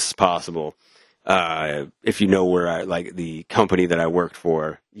about this as possible. If you know where I like the company that I worked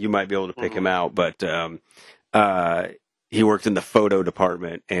for, you might be able to pick him out. But he worked in the photo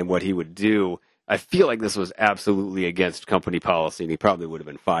department, and what he would do, I feel like this was absolutely against company policy, and he probably would have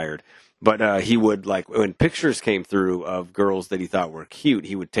been fired. But he would, like, when pictures came through of girls that he thought were cute,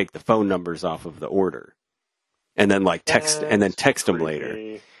 he would take the phone numbers off of the order, and then like text them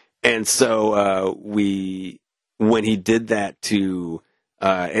later. And so when he did that to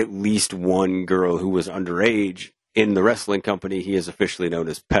at least one girl who was underage in the wrestling company, he is officially known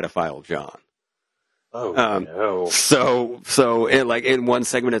as Pedophile John. Oh, no. So in one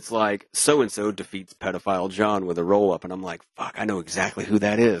segment, it's like, so-and-so defeats Pedophile John with a roll-up. And I'm like, fuck, I know exactly who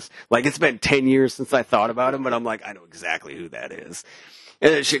that is. Like, it's been 10 years since I thought about him, but I'm like, I know exactly who that is.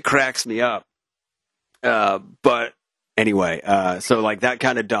 And that shit cracks me up. But anyway, so like that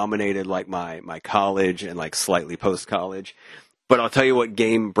kind of dominated like my college and like slightly post-college. But I'll tell you what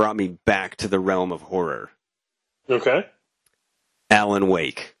game brought me back to the realm of horror. Okay. Alan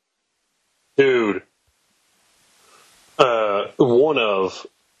Wake. Dude. One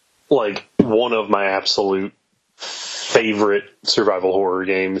of my absolute favorite survival horror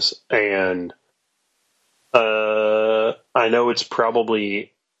games. And I know it's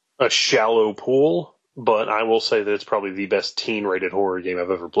probably a shallow pool, but I will say that it's probably the best teen-rated horror game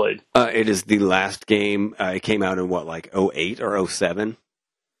I've ever played. It is the last game. It came out in what, like 08 or 07?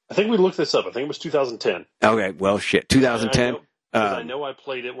 I think we looked this up. I think it was 2010. Okay, well, shit. 2010. I know I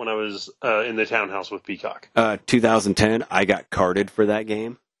played it when I was in the townhouse with Peacock. 2010, I got carded for that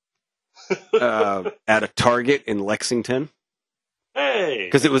game at a Target in Lexington. Hey!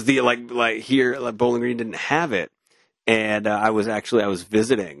 Because it was the, like here, like Bowling Green didn't have it. And I was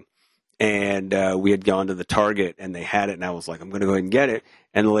visiting. And we had gone to the Target, and they had it, and I was like, I'm going to go ahead and get it.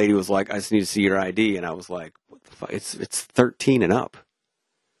 And the lady was like, I just need to see your ID. And I was like, what the fuck? It's 13 and up.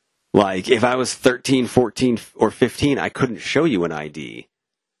 Like, if I was 13, 14, or 15, I couldn't show you an ID.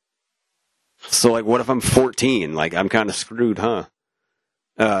 So, like, what if I'm 14? Like, I'm kind of screwed, huh?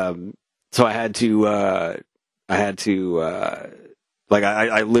 So I had to, I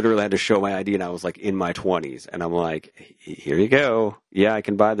literally had to show my ID, and I was, like, in my 20s. And I'm like, here you go. Yeah, I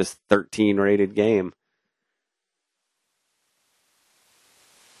can buy this 13-rated game.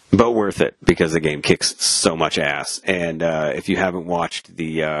 But worth it, because the game kicks so much ass. And if you haven't watched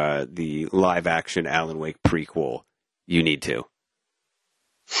the live-action Alan Wake prequel, you need to.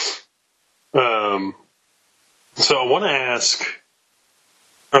 So I want to ask,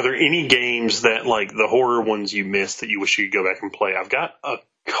 are there any games that, like, the horror ones you missed that you wish you could go back and play? I've got a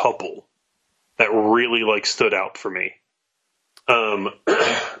couple that really, like, stood out for me.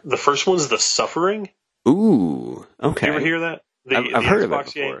 The first one's The Suffering. Ooh, okay. You ever hear that? I've heard of it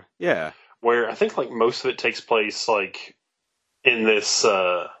before. Game, yeah. Where I think, like, most of it takes place, like, in this,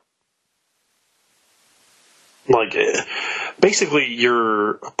 basically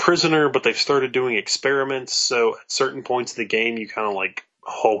you're a prisoner, but they've started doing experiments, so at certain points of the game you kind of, like,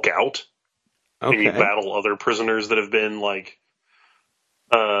 Hulk out. Okay. And you battle other prisoners that have been, like,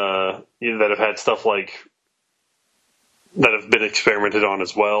 that have had stuff, like, that have been experimented on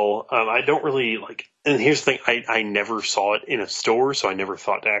as well. I don't really, like, and here's the thing, I never saw it in a store, so I never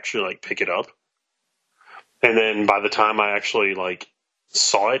thought to actually, like, pick it up. And then by the time I actually, like,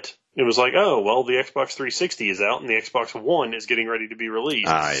 saw it, it was like, oh, well, the Xbox 360 is out and the Xbox One is getting ready to be released.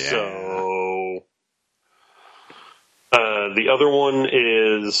 Yeah. So the other one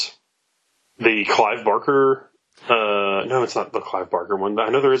is the Clive Barker. No, it's not the Clive Barker one. I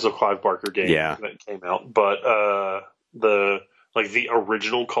know there is a Clive Barker game that came out, but the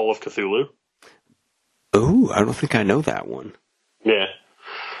original Call of Cthulhu. Ooh, I don't think I know that one. Yeah.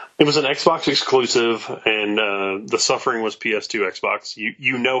 It was an Xbox exclusive, and the suffering was PS2 Xbox.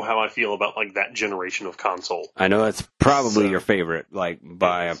 You know how I feel about like that generation of console. I know that's probably your favorite, like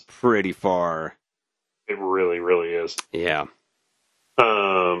by a pretty far. It really, really is. Yeah.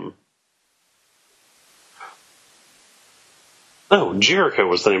 Oh, Jericho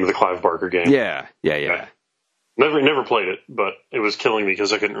was the name of the Clive Barker game. Yeah. Never played it, but it was killing me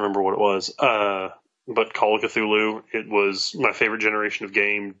because I couldn't remember what it was. But Call of Cthulhu, it was my favorite generation of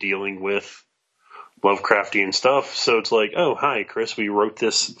game dealing with Lovecraftian stuff. So it's like, oh, hi, Chris, we wrote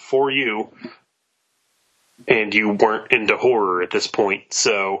this for you. And you weren't into horror at this point,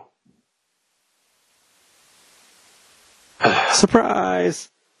 so... Surprise!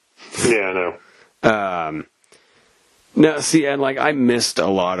 Yeah, I know. No, see, and like I missed a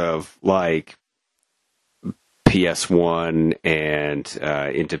lot of like PS1 and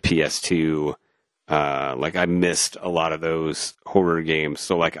into PS2. Like I missed a lot of those horror games.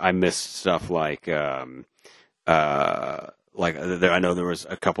 So like I missed stuff like I know there was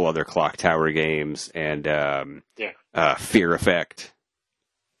a couple other Clock Tower games and Fear Effect.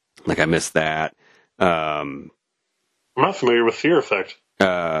 Like I missed that. I'm not familiar with Fear Effect.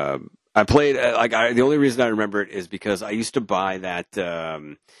 I played the only reason I remember it is because I used to buy that.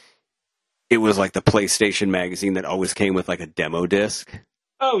 It was like the PlayStation magazine that always came with like a demo disc.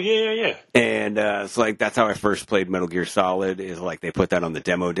 Oh yeah. And it's like that's how I first played Metal Gear Solid. Is like they put that on the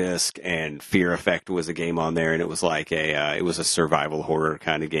demo disc, and Fear Effect was a game on there, and it was like it was a survival horror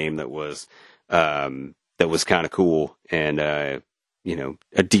kind of game that was kind of cool and a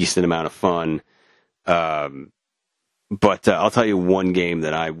decent amount of fun. But I'll tell you one game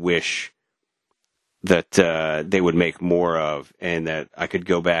that I wish that they would make more of, and that I could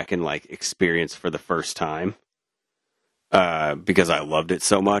go back and like experience for the first time, because I loved it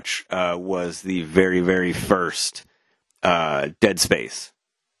so much. Was the very, very first Dead Space.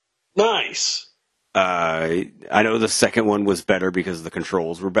 Nice. I know the second one was better because the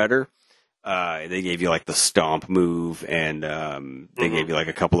controls were better. They gave you like the stomp move, and they gave you like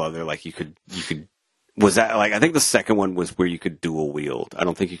a couple other like you could. Was that like I think the second one was where you could dual wield. I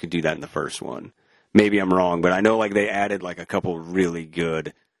don't think you could do that in the first one. Maybe I'm wrong, but I know like they added like a couple really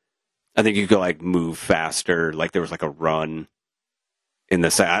good. I think you could like move faster. Like there was like a run in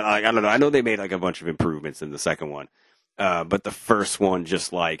the I don't know. I know they made like a bunch of improvements in the second one, but the first one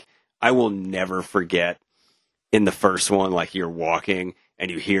just like I will never forget. In the first one, like you're walking and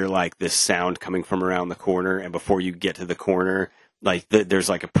you hear like this sound coming from around the corner, and before you get to the corner. Like there's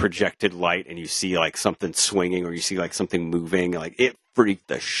like a projected light and you see like something swinging or you see like something moving. Like it freaked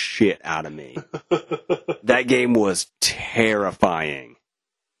the shit out of me. That game was terrifying.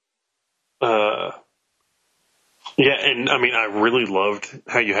 Yeah, and I mean, I really loved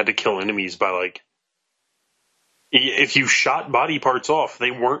how you had to kill enemies by like, if you shot body parts off,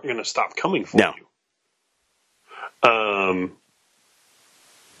 they weren't going to stop coming for you.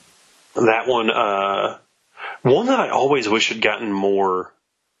 That one, one that I always wish had gotten more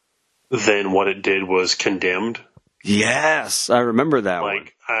than what it did was Condemned. Yes, I remember that one.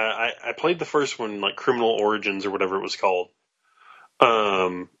 Like, I played the first one, like Criminal Origins or whatever it was called.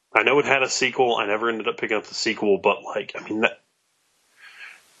 I know it had a sequel. I never ended up picking up the sequel, but like, I mean,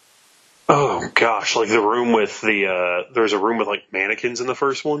 oh gosh, like the room with there's a room with like mannequins in the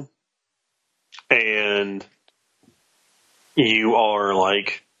first one. And you're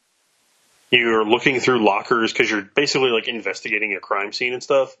looking through lockers because you're basically like investigating a crime scene and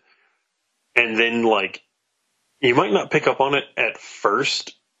stuff. And then like, you might not pick up on it at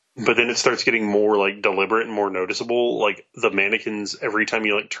first, but then it starts getting more like deliberate and more noticeable. Like the mannequins, every time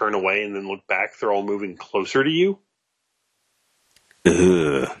you like turn away and then look back, they're all moving closer to you.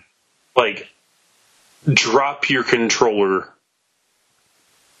 Ugh. Like, drop your controller.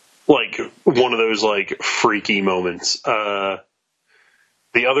 Like one of those like freaky moments.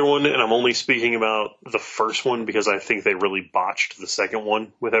 The other one, and I'm only speaking about the first one because I think they really botched the second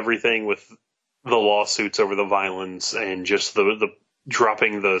one with everything, with the lawsuits over the violence and just the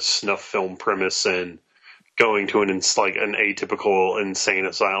dropping the snuff film premise and going to an atypical insane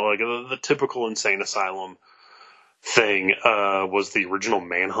asylum, like the typical insane asylum thing, was the original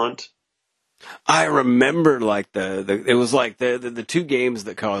Manhunt. I remember like it was like the two games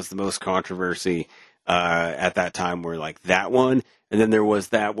that caused the most controversy. at that time were like that one, and then there was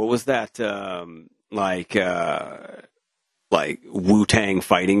that. What was that? Like Wu-Tang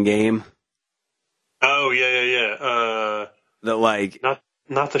fighting game. Oh yeah. The like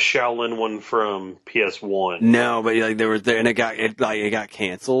not the Shaolin one from PS1. No, but like there was there, and it got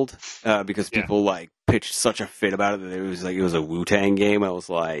canceled because people like pitched such a fit about it that it was a Wu-Tang game. I was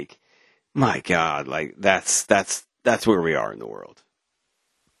like, my God, like that's where we are in the world.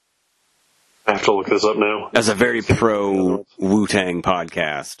 I have to look this up now. As a very pro Wu-Tang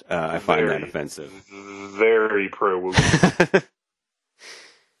podcast, I find that offensive. Very pro Wu-Tang.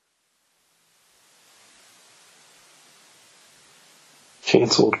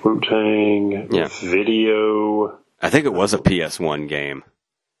 Canceled Wu-Tang video. I think it was a PS1 game.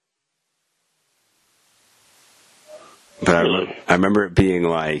 But I remember it being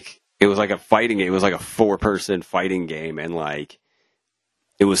like, it was like a fighting game. It was like a 4-person fighting game, and like,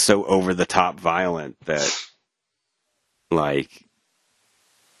 it was so over the top violent that, like,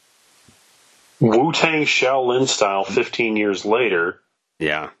 Wu-Tang Shaolin style 15 years later.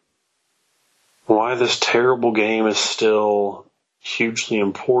 Yeah. Why this terrible game is still hugely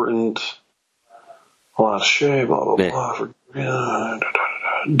important. A lot of shame, blah, blah, blah.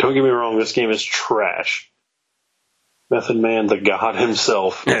 Don't get me wrong, this game is trash. Method Man, the god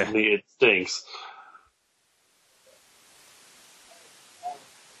himself. It stinks.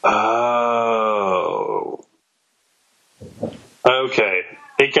 Oh. Okay.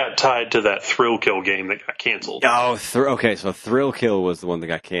 It got tied to that Thrill Kill game that got canceled. Oh, okay, so Thrill Kill was the one that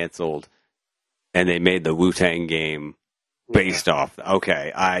got canceled, and they made the Wu-Tang game based off.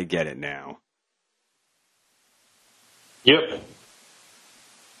 Okay, I get it now. Yep.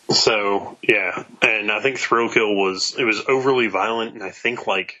 So, yeah. And I think Thrill Kill was overly violent, and I think,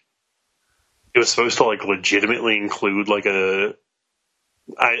 like, it was supposed to, like, legitimately include, like, I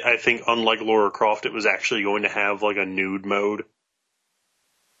think, unlike Lara Croft, it was actually going to have, like, a nude mode.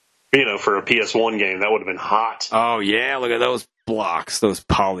 You know, for a PS1 game, that would have been hot. Oh, yeah, look at those blocks, those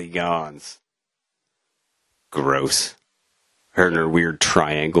polygons. Gross. Her and her weird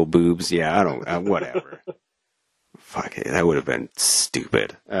triangle boobs. Yeah, I don't, whatever. Fuck it, that would have been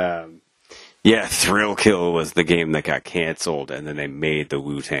stupid. Yeah, Thrill Kill was the game that got canceled, and then they made the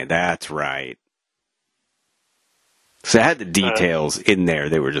Wu-Tang. That's right. So it had the details in there.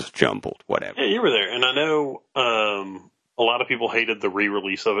 They were just jumbled, whatever. Yeah, you were there. And I know a lot of people hated the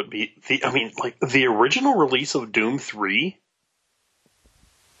re-release of it. The original release of Doom 3,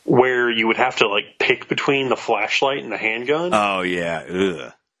 where you would have to, like, pick between the flashlight and the handgun. Oh, yeah.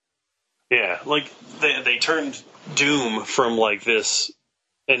 Ugh. Yeah, like, they turned Doom from, like, this,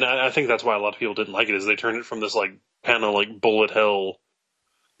 and I think that's why a lot of people didn't like it, is they turned it from this, like, kind of, like, bullet hell,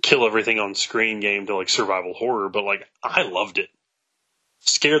 kill everything on screen game to, like, survival horror, but, like, I loved it.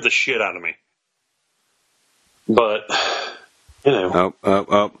 Scared the shit out of me. But, you know.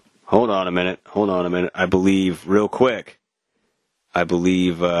 Oh. Hold on a minute. I believe, real quick, I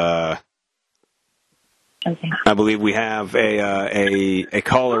believe we have a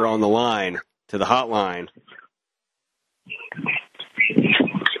caller on the line to the hotline.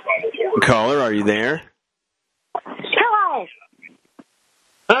 Caller, are you there? Hello.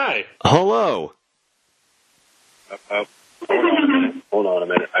 Hi. Hello. Hold on a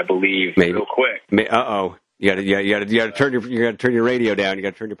minute. I believe. Maybe. Real quick. Uh-oh. You gotta turn your radio down. You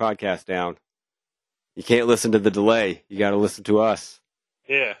gotta turn your podcast down. You can't listen to the delay. You gotta listen to us.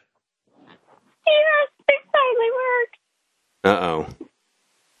 Yeah. Yes, it finally worked. Uh-oh.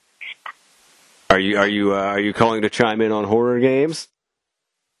 Are you calling to chime in on horror games?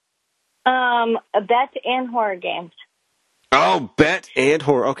 Bet and horror games. Oh, bet and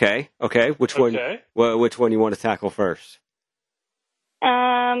horror. Okay. Which one? Well, which one you want to tackle first?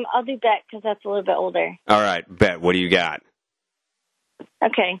 I'll do bet because that's a little bit older. All right, bet. What do you got?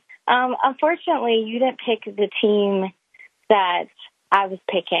 Okay. Unfortunately, you didn't pick the team that I was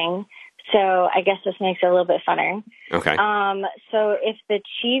picking, so I guess this makes it a little bit funner. Okay. So if the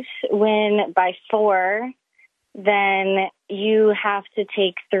Chiefs win by 4, then you have to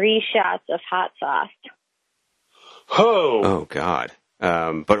take 3 shots of hot sauce. Oh God.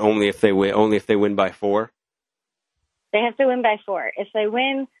 But only if they win. Only if they win by 4. They have to win by 4. If they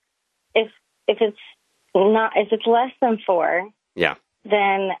win, if it's less than 4, yeah,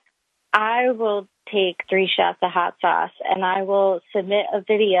 then I will take 3 shots of hot sauce and I will submit a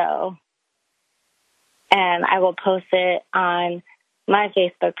video and I will post it on my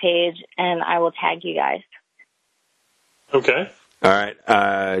Facebook page and I will tag you guys. Okay. All right.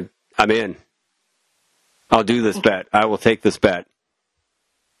 I'm in. I'll do this bet. I will take this bet.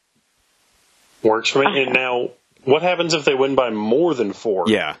 Works for me. And now, what happens if they win by more than 4?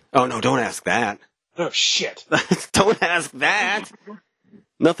 Yeah. Oh, no, don't ask that. Oh, shit. Don't ask that.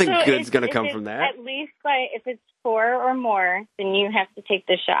 Nothing So good's going to if come it's from that. At least if it's 4 or more, then you have to take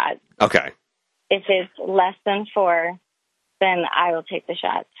the shot. Okay. If it's less than 4, then I will take the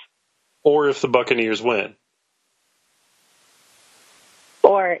shots. Or if the Buccaneers win.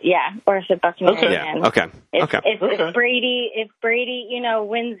 Or if the Buccaneers Okay. Yeah. win. Okay. If Okay. Brady,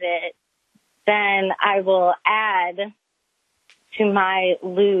 wins it, then I will add to my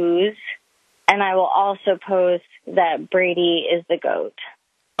lose, and I will also post that Brady is the GOAT.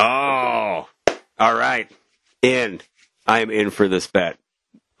 Oh, all right. I am in for this bet.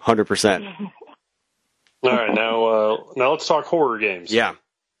 100%. All right, now let's talk horror games. Yeah.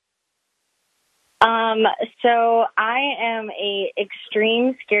 So I am a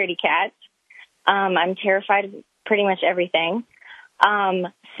extreme scaredy cat. I'm terrified of pretty much everything.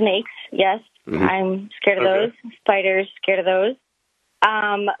 Snakes, yes, Mhm. I'm scared of Okay. those. Spiders, scared of those.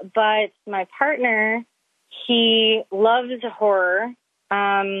 But my partner, he loves horror.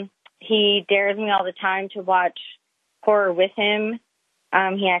 He dares me all the time to watch horror with him.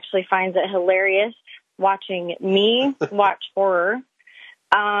 He actually finds it hilarious watching me watch horror.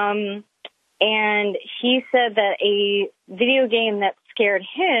 And he said that a video game that scared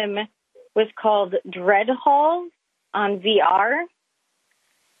him was called Dreadhall on VR.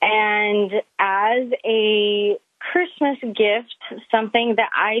 And as a Christmas gift, something that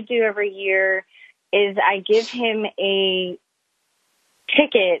I do every year is I give him a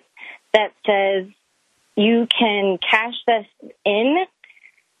ticket that says, you can cash this in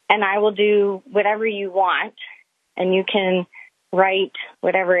and I will do whatever you want. And you can write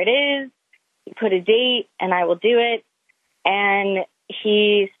whatever it is. You put a date and I will do it. And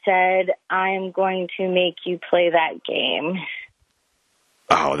he said, I'm going to make you play that game.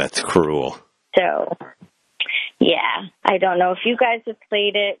 Oh, that's cruel. So, yeah, I don't know if you guys have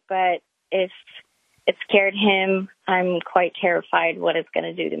played it, but if it scared him, I'm quite terrified what it's going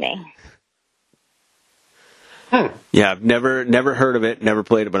to do to me. Yeah, I've never heard of it, never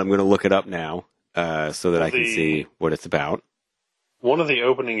played it, but I'm going to look it up now so that I can see what it's about. One of the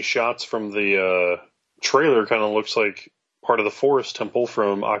opening shots from the trailer kind of looks like part of the Forest Temple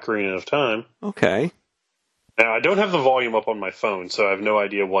from Ocarina of Time. Okay. Now, I don't have the volume up on my phone, so I have no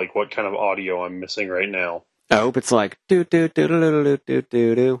idea what kind of audio I'm missing right now. I hope it's like do do do do do do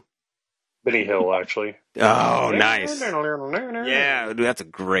do do. Benny Hill, actually. Oh, nice. Yeah, dude, that's a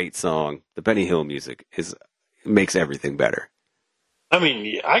great song. The Benny Hill music makes everything better. I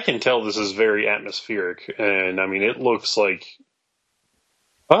mean, I can tell this is very atmospheric, and I mean, it looks like...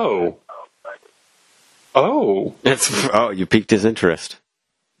 Oh, you piqued his interest.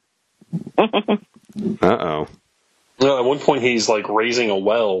 Uh-oh. Well, at one point he's like raising a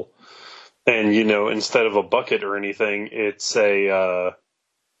well, and instead of a bucket or anything, it's a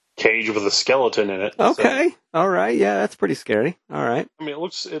cage with a skeleton in it. Okay. So, all right. Yeah, that's pretty scary. All right. I mean,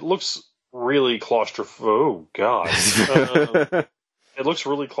 it looks really claustrophobic. Oh God, it looks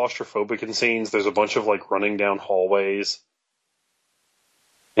really claustrophobic in scenes. There's a bunch of like running down hallways,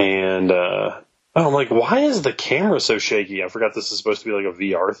 and I'm like, why is the camera so shaky? I forgot this is supposed to be like a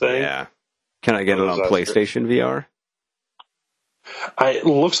VR thing. Yeah. Can I get it on PlayStation VR? It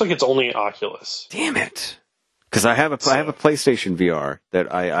looks like it's only Oculus. Damn it! Because I have a PlayStation VR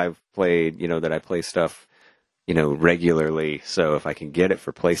that I've played. That I play stuff, regularly. So if I can get it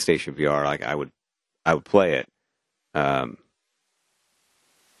for PlayStation VR, like I would play it. But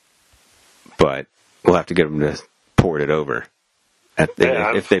we'll have to get them to port it over.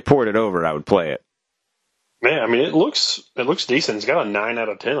 If they port it over, I would play it. Man, I mean, it looks decent. It's got a 9 out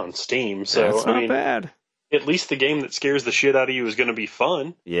of 10 on Steam, so that's not bad. At least the game that scares the shit out of you is going to be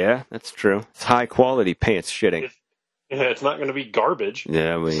fun. Yeah, that's true. It's high quality pants shitting. It's not going to be garbage.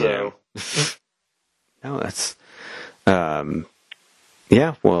 Yeah, well, so. Yeah. No, that's.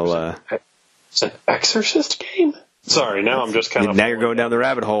 Yeah, well. It's an Exorcist game? Sorry, now I'm just kind of. Now you're going down the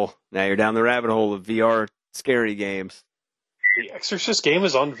rabbit hole. Now you're down the rabbit hole of VR scary games. The Exorcist game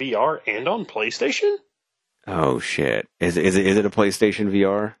is on VR and on PlayStation? Oh shit! Is it a PlayStation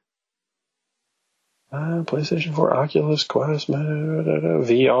VR? PlayStation 4, Oculus, Quest,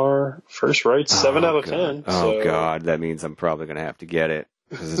 VR, first right, 7 out of 10. Oh god, that means I'm probably gonna have to get it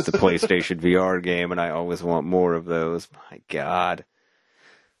because it's a PlayStation VR game, and I always want more of those. My god.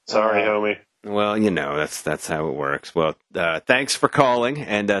 Sorry, homie. Well, that's how it works. Well, thanks for calling,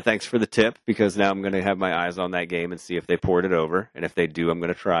 and thanks for the tip, because now I'm going to have my eyes on that game and see if they port it over. And if they do, I'm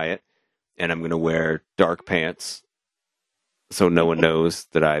going to try it. And I'm going to wear dark pants so no one knows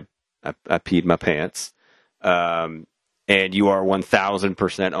that I peed my pants. And you are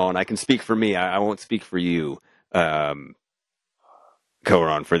 1,000% on. I can speak for me. I won't speak for you, Koron,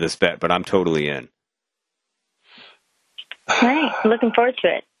 for this bet, but I'm totally in. All right. Looking forward to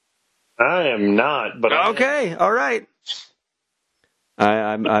it. I am not, but Okay, all right.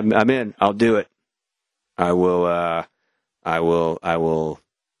 I'm in. I'll do it. I will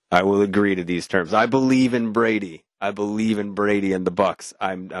agree to these terms. I believe in Brady. I believe in Brady and the Bucks.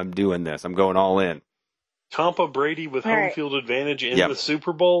 I'm doing this. I'm going all in. Tampa Brady with All home right. field advantage in Yep. the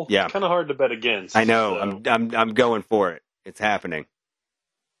Super Bowl. Yeah. Kind of hard to bet against. I know. So, I'm going for it. It's happening.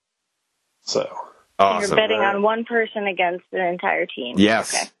 so. Awesome. You're betting on one person against the entire team.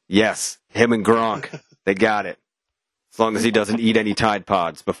 Yes. Okay. Yes. Him and Gronk. They got it. As long as he doesn't eat any Tide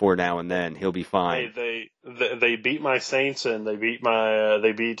Pods before now and then, he'll be fine. Hey, they beat my Saints and they beat my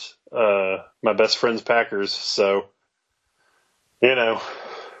best friend's Packers. So, you know,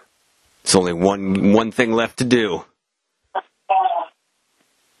 It's only one thing left to do.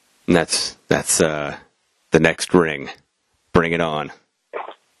 And that's the next ring. Bring it on.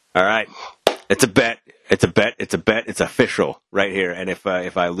 All right. It's a bet. It's a bet. It's a bet. It's official right here. And if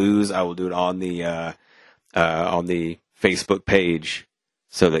I lose, I will do it on the Facebook page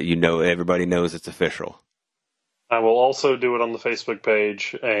so that everybody knows it's official. I will also do it on the Facebook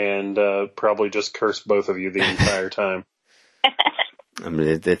page and probably just curse both of you the entire time. I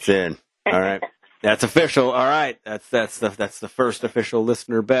mean, it's in. All right. That's official. All right. That's the first official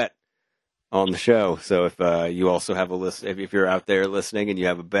listener bet on the show. So if you also have if you're out there listening and you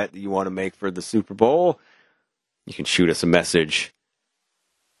have a bet that you want to make for the Super Bowl, you can shoot us a message.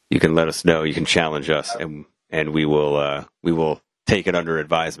 You can let us know. You can challenge us, and we will take it under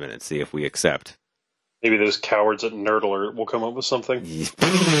advisement and see if we accept. Maybe those cowards at Nerd Alert will come up with something.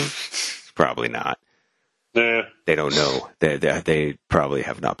 Probably not. Yeah. They don't know. They probably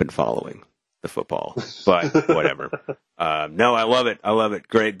have not been following the football, but whatever. No, I love it. I love it.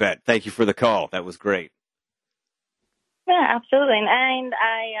 Great bet. Thank you for the call. That was great. Yeah, absolutely. And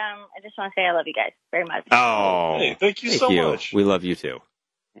I just want to say I love you guys very much. Oh, Hey, thank you so much. We love you too.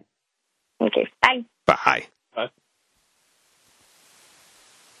 Okay. Bye. Bye. Bye.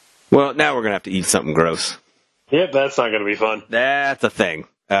 Well, now we're gonna have to eat something gross. Yep, that's not going to be fun. That's a thing.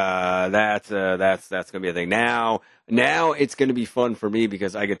 That's gonna be a thing. Now it's gonna be fun for me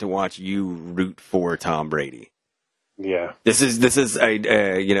because I get to watch you root for Tom Brady. Yeah. This is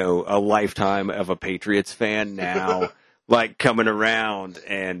a lifetime of a Patriots fan now, like coming around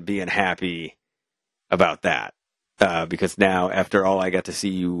and being happy about that. Because now, after all, I got to see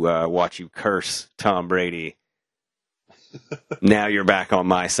you watch you curse Tom Brady. Now you're back on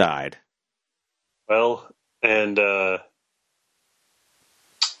my side. Well, and I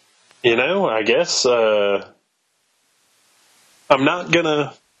guess I'm not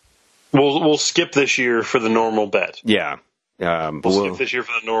gonna. We'll skip this year for the normal bet. Yeah. We'll skip this year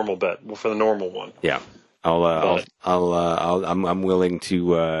for the normal bet, for the normal one. Yeah. I'm willing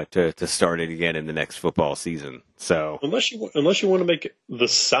to start it again in the next football season. So Unless you want to make the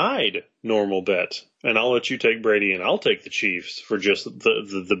side normal bet, and I'll let you take Brady and I'll take the Chiefs for just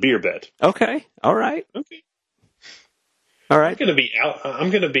the beer bet. okay, all right, Okay. all I'm right. gonna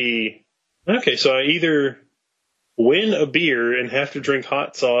be okay. So I either win a beer and have to drink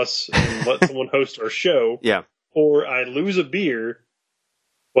hot sauce and let someone host our show, Yeah, or I lose a beer,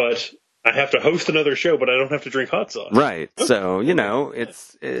 but I have to host another show, but I don't have to drink hot sauce. right. So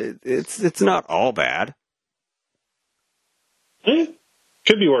it's not all bad.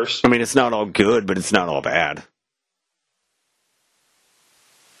 Could be worse. I mean, it's not all good, but it's not all bad.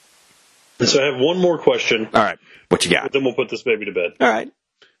 So I have one more question. All right, what you got? Then we'll put this baby to bed. All right.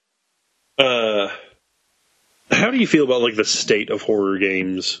 How do you feel about the state of horror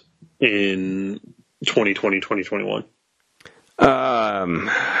games in 2020, 2021?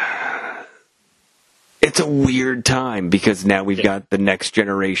 It's a weird time because now we've got the next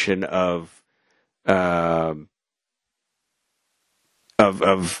generation of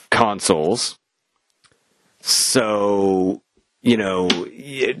consoles. So,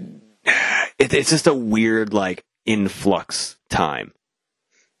 it's just a weird influx time.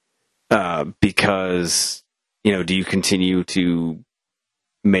 Because, do you continue to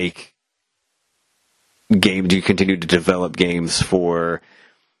make game? Do you continue to develop games for,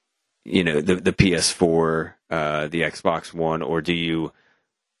 the PS4, the Xbox One, or do you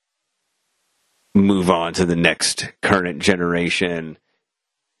move on to the next current generation?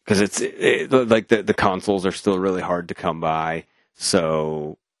 Because the consoles are still really hard to come by.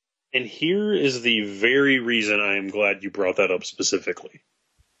 So, and here is the very reason I am glad you brought that up specifically.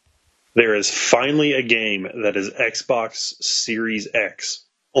 There is finally a game that is Xbox Series X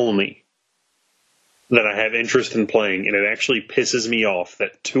only that I have interest in playing, and it actually pisses me off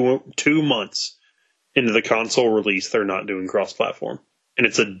that 2 months into the console release, they're not doing cross-platform. And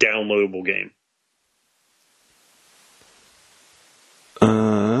it's a downloadable game.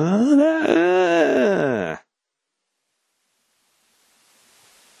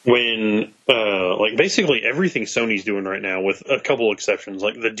 like basically everything Sony's doing right now, with a couple exceptions.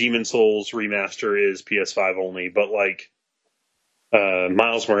 Like the Demon Souls remaster is PS5 only, but like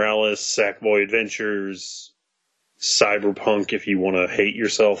Miles Morales, Sackboy Adventures, Cyberpunk, if you want to hate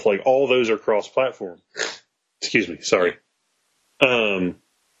yourself, like all those are cross-platform. Excuse me, sorry. But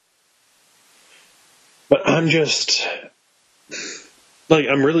I'm just like,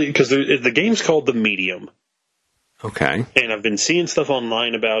 I'm really, because the game's called The Medium. Okay. And I've been seeing stuff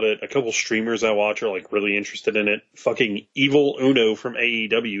online about it. A couple streamers I watch are like really interested in it. Fucking Evil Uno from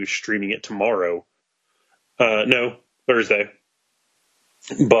AEW is streaming it tomorrow. No, Thursday.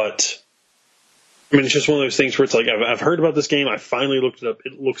 But I mean, it's just one of those things where it's like, I've heard about this game. I finally looked it up.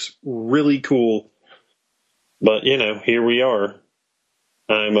 It looks really cool. But, you know, here we are.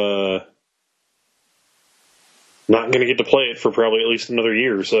 I'm not going to get to play it for probably at least another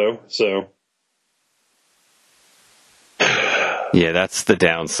year or so. So, yeah, that's the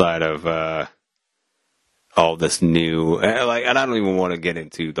downside of all this new. Like, and I don't even want to get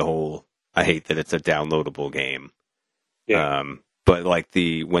into the whole. I hate that it's a downloadable game. yeah. But like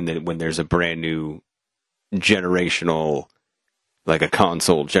when there's a brand new generational, like a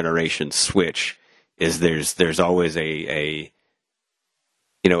console generation switch, there's always a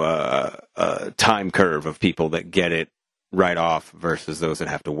time curve of people that get it right off versus those that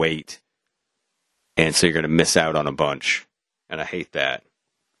have to wait, and so you're going to miss out on a bunch, and I hate that.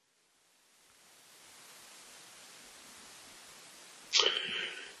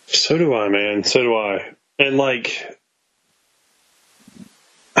 So do I, man. So do I. And like,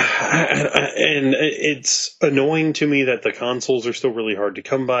 and it's annoying to me that the consoles are still really hard to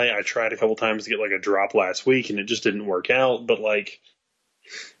come by. I tried a couple times to get like a drop last week and it just didn't work out. But like,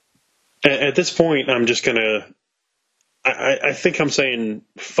 at this point, I'm just gonna, I think I'm saying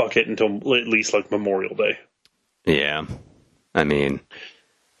fuck it until at least like Memorial Day. Yeah. I mean,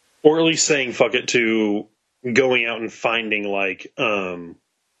 or at least saying fuck it to going out and finding like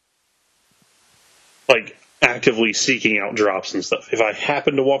actively seeking out drops and stuff. If I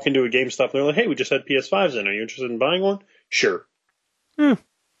happen to walk into a GameStop and they're like, hey, we just had PS5s in. Are you interested in buying one? Sure. But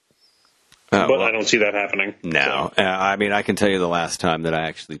well, I don't see that happening. No. So. I mean, I can tell you the last time that I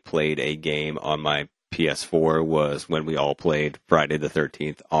actually played a game on my PS4 was when we all played Friday the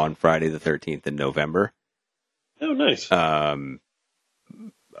 13th on Friday the 13th in November. Oh, nice.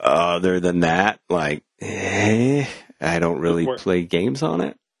 Other than that, like, I don't really play games on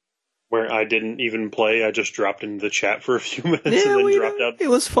it. Where I didn't even play, I just dropped into the chat for a few minutes and then dropped out. It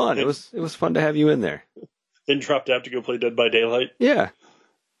was fun. It was fun to have you in there. Then dropped out to go play Dead by Daylight. Yeah.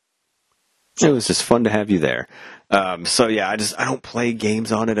 It was just fun to have you there. So yeah, I don't play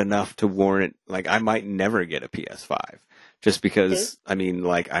games on it enough to warrant, like, I might never get a PS5 just because, I mean,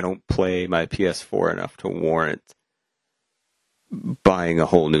 like, I don't play my PS4 enough to warrant buying a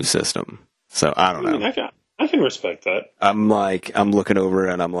whole new system. So I don't know. I can respect that. I'm looking over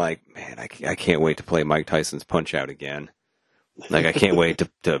it and I'm like, man, I can't wait to play Mike Tyson's Punch-Out again. Like, I can't wait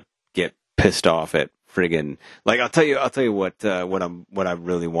to get pissed off at friggin', like, I'll tell you what I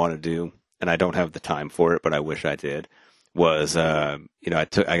really want to do, and I don't have the time for it, but I wish I did, was, I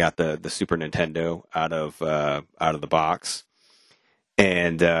got the Super Nintendo out of the box.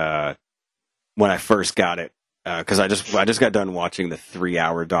 And, when I first got it, because I just got done watching the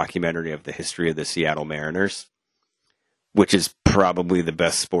 3-hour documentary of the history of the Seattle Mariners, which is probably the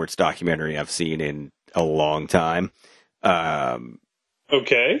best sports documentary I've seen in a long time.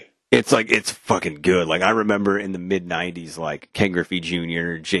 Okay. It's fucking good. Like, I remember in the mid-90s, like, Ken Griffey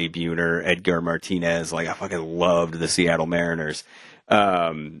Jr., Jay Buhner, Edgar Martinez, like, I fucking loved the Seattle Mariners.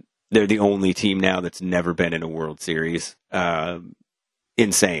 They're the only team now that's never been in a World Series.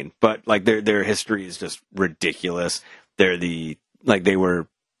 Insane, but like their history is just ridiculous. They were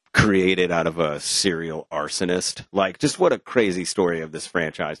created out of a serial arsonist. Like, just what a crazy story of this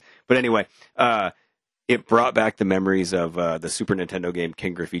franchise. But anyway, it brought back the memories of the Super Nintendo game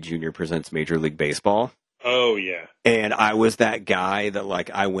Ken Griffey Jr. Presents Major League Baseball. Oh yeah. And I was that guy that, like,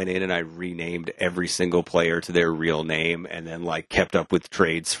 I went in and I renamed every single player to their real name and then, like, kept up with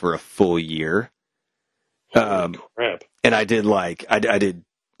trades for a full year. Holy crap. And I did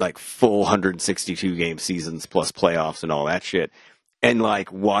full 162 game seasons plus playoffs and all that shit. And,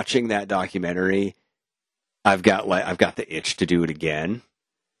 like, watching that documentary, I've got the itch to do it again.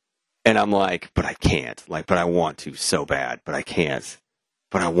 And I'm like, but I can't. Like, but I want to so bad, but I can't.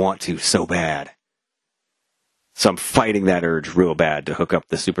 But I want to so bad. So I'm fighting that urge real bad to hook up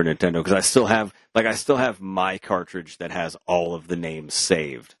the Super Nintendo, because I still have my cartridge that has all of the names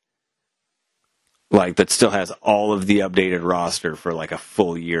saved. Like, that still has all of the updated roster for like a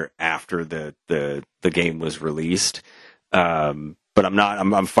full year after the game was released. But I'm not.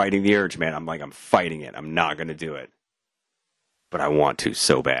 I'm fighting the urge, man. I'm fighting it. I'm not going to do it. But I want to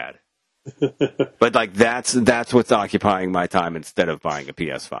so bad. But like that's what's occupying my time instead of buying a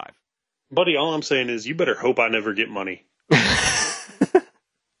PS5. Buddy, all I'm saying is you better hope I never get money.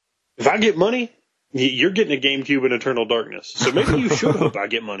 If I get money, you're getting a GameCube and Eternal Darkness. So maybe you should hope I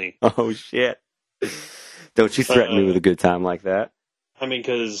get money. Oh, shit. Don't you threaten me with a good time like that. I mean,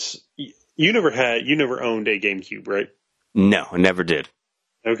 because you never owned a GameCube, right? No, I never did.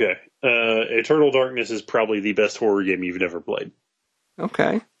 Okay. Eternal Darkness is probably the best horror game you've never played.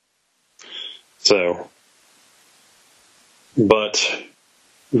 Okay. So, but,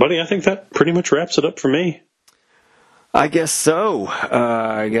 buddy, I think that pretty much wraps it up for me. I guess so.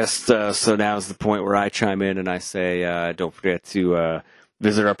 So now's the point where I chime in and I say, don't forget to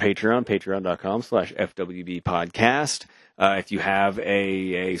visit our Patreon, patreon.com/FWB podcast. If you have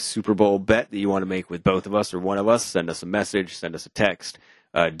a Super Bowl bet that you want to make with both of us or one of us, send us a message, send us a text,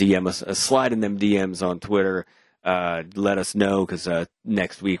 DM us, slide in them DMs on Twitter. Let us know, because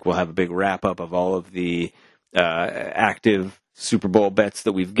next week we'll have a big wrap up of all of the active Super Bowl bets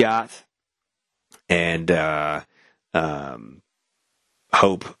that we've got. And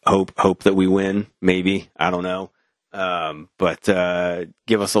hope that we win, maybe. I don't know. But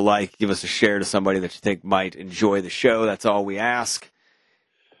give us a like, give us a share to somebody that you think might enjoy the show. That's all we ask.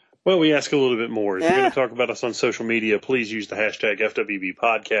 Well, we ask a little bit more. If you're going to talk about us on social media, please use the hashtag FWB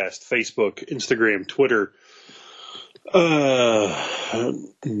Podcast, Facebook, Instagram, Twitter.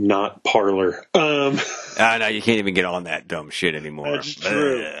 Not Parler. No, you can't even get on that dumb shit anymore. That's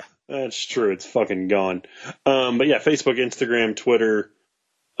true. That's true. It's fucking gone. But yeah, Facebook, Instagram, Twitter.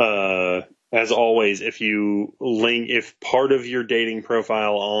 As always, if part of your dating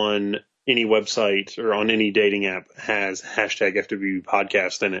profile on any website or on any dating app has hashtag FWB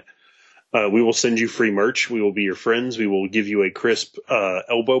Podcast in it, we will send you free merch. We will be your friends. We will give you a crisp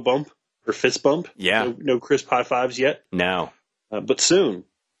elbow bump or fist bump. Yeah. No crisp high fives yet. No. But soon.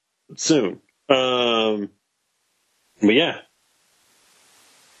 But yeah.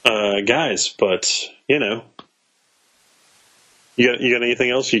 Guys, but you know. You got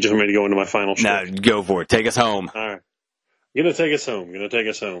anything else? You just want me to go into my final show? No, go for it. Take us home. All right. You're going to take us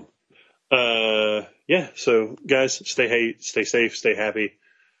home. Yeah, so guys, stay safe, stay happy.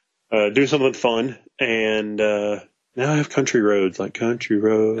 Do something fun. And now I have country roads, like country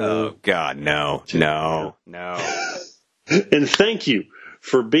roads. Oh, God, no. And thank you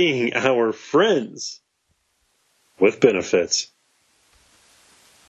for being our friends with benefits.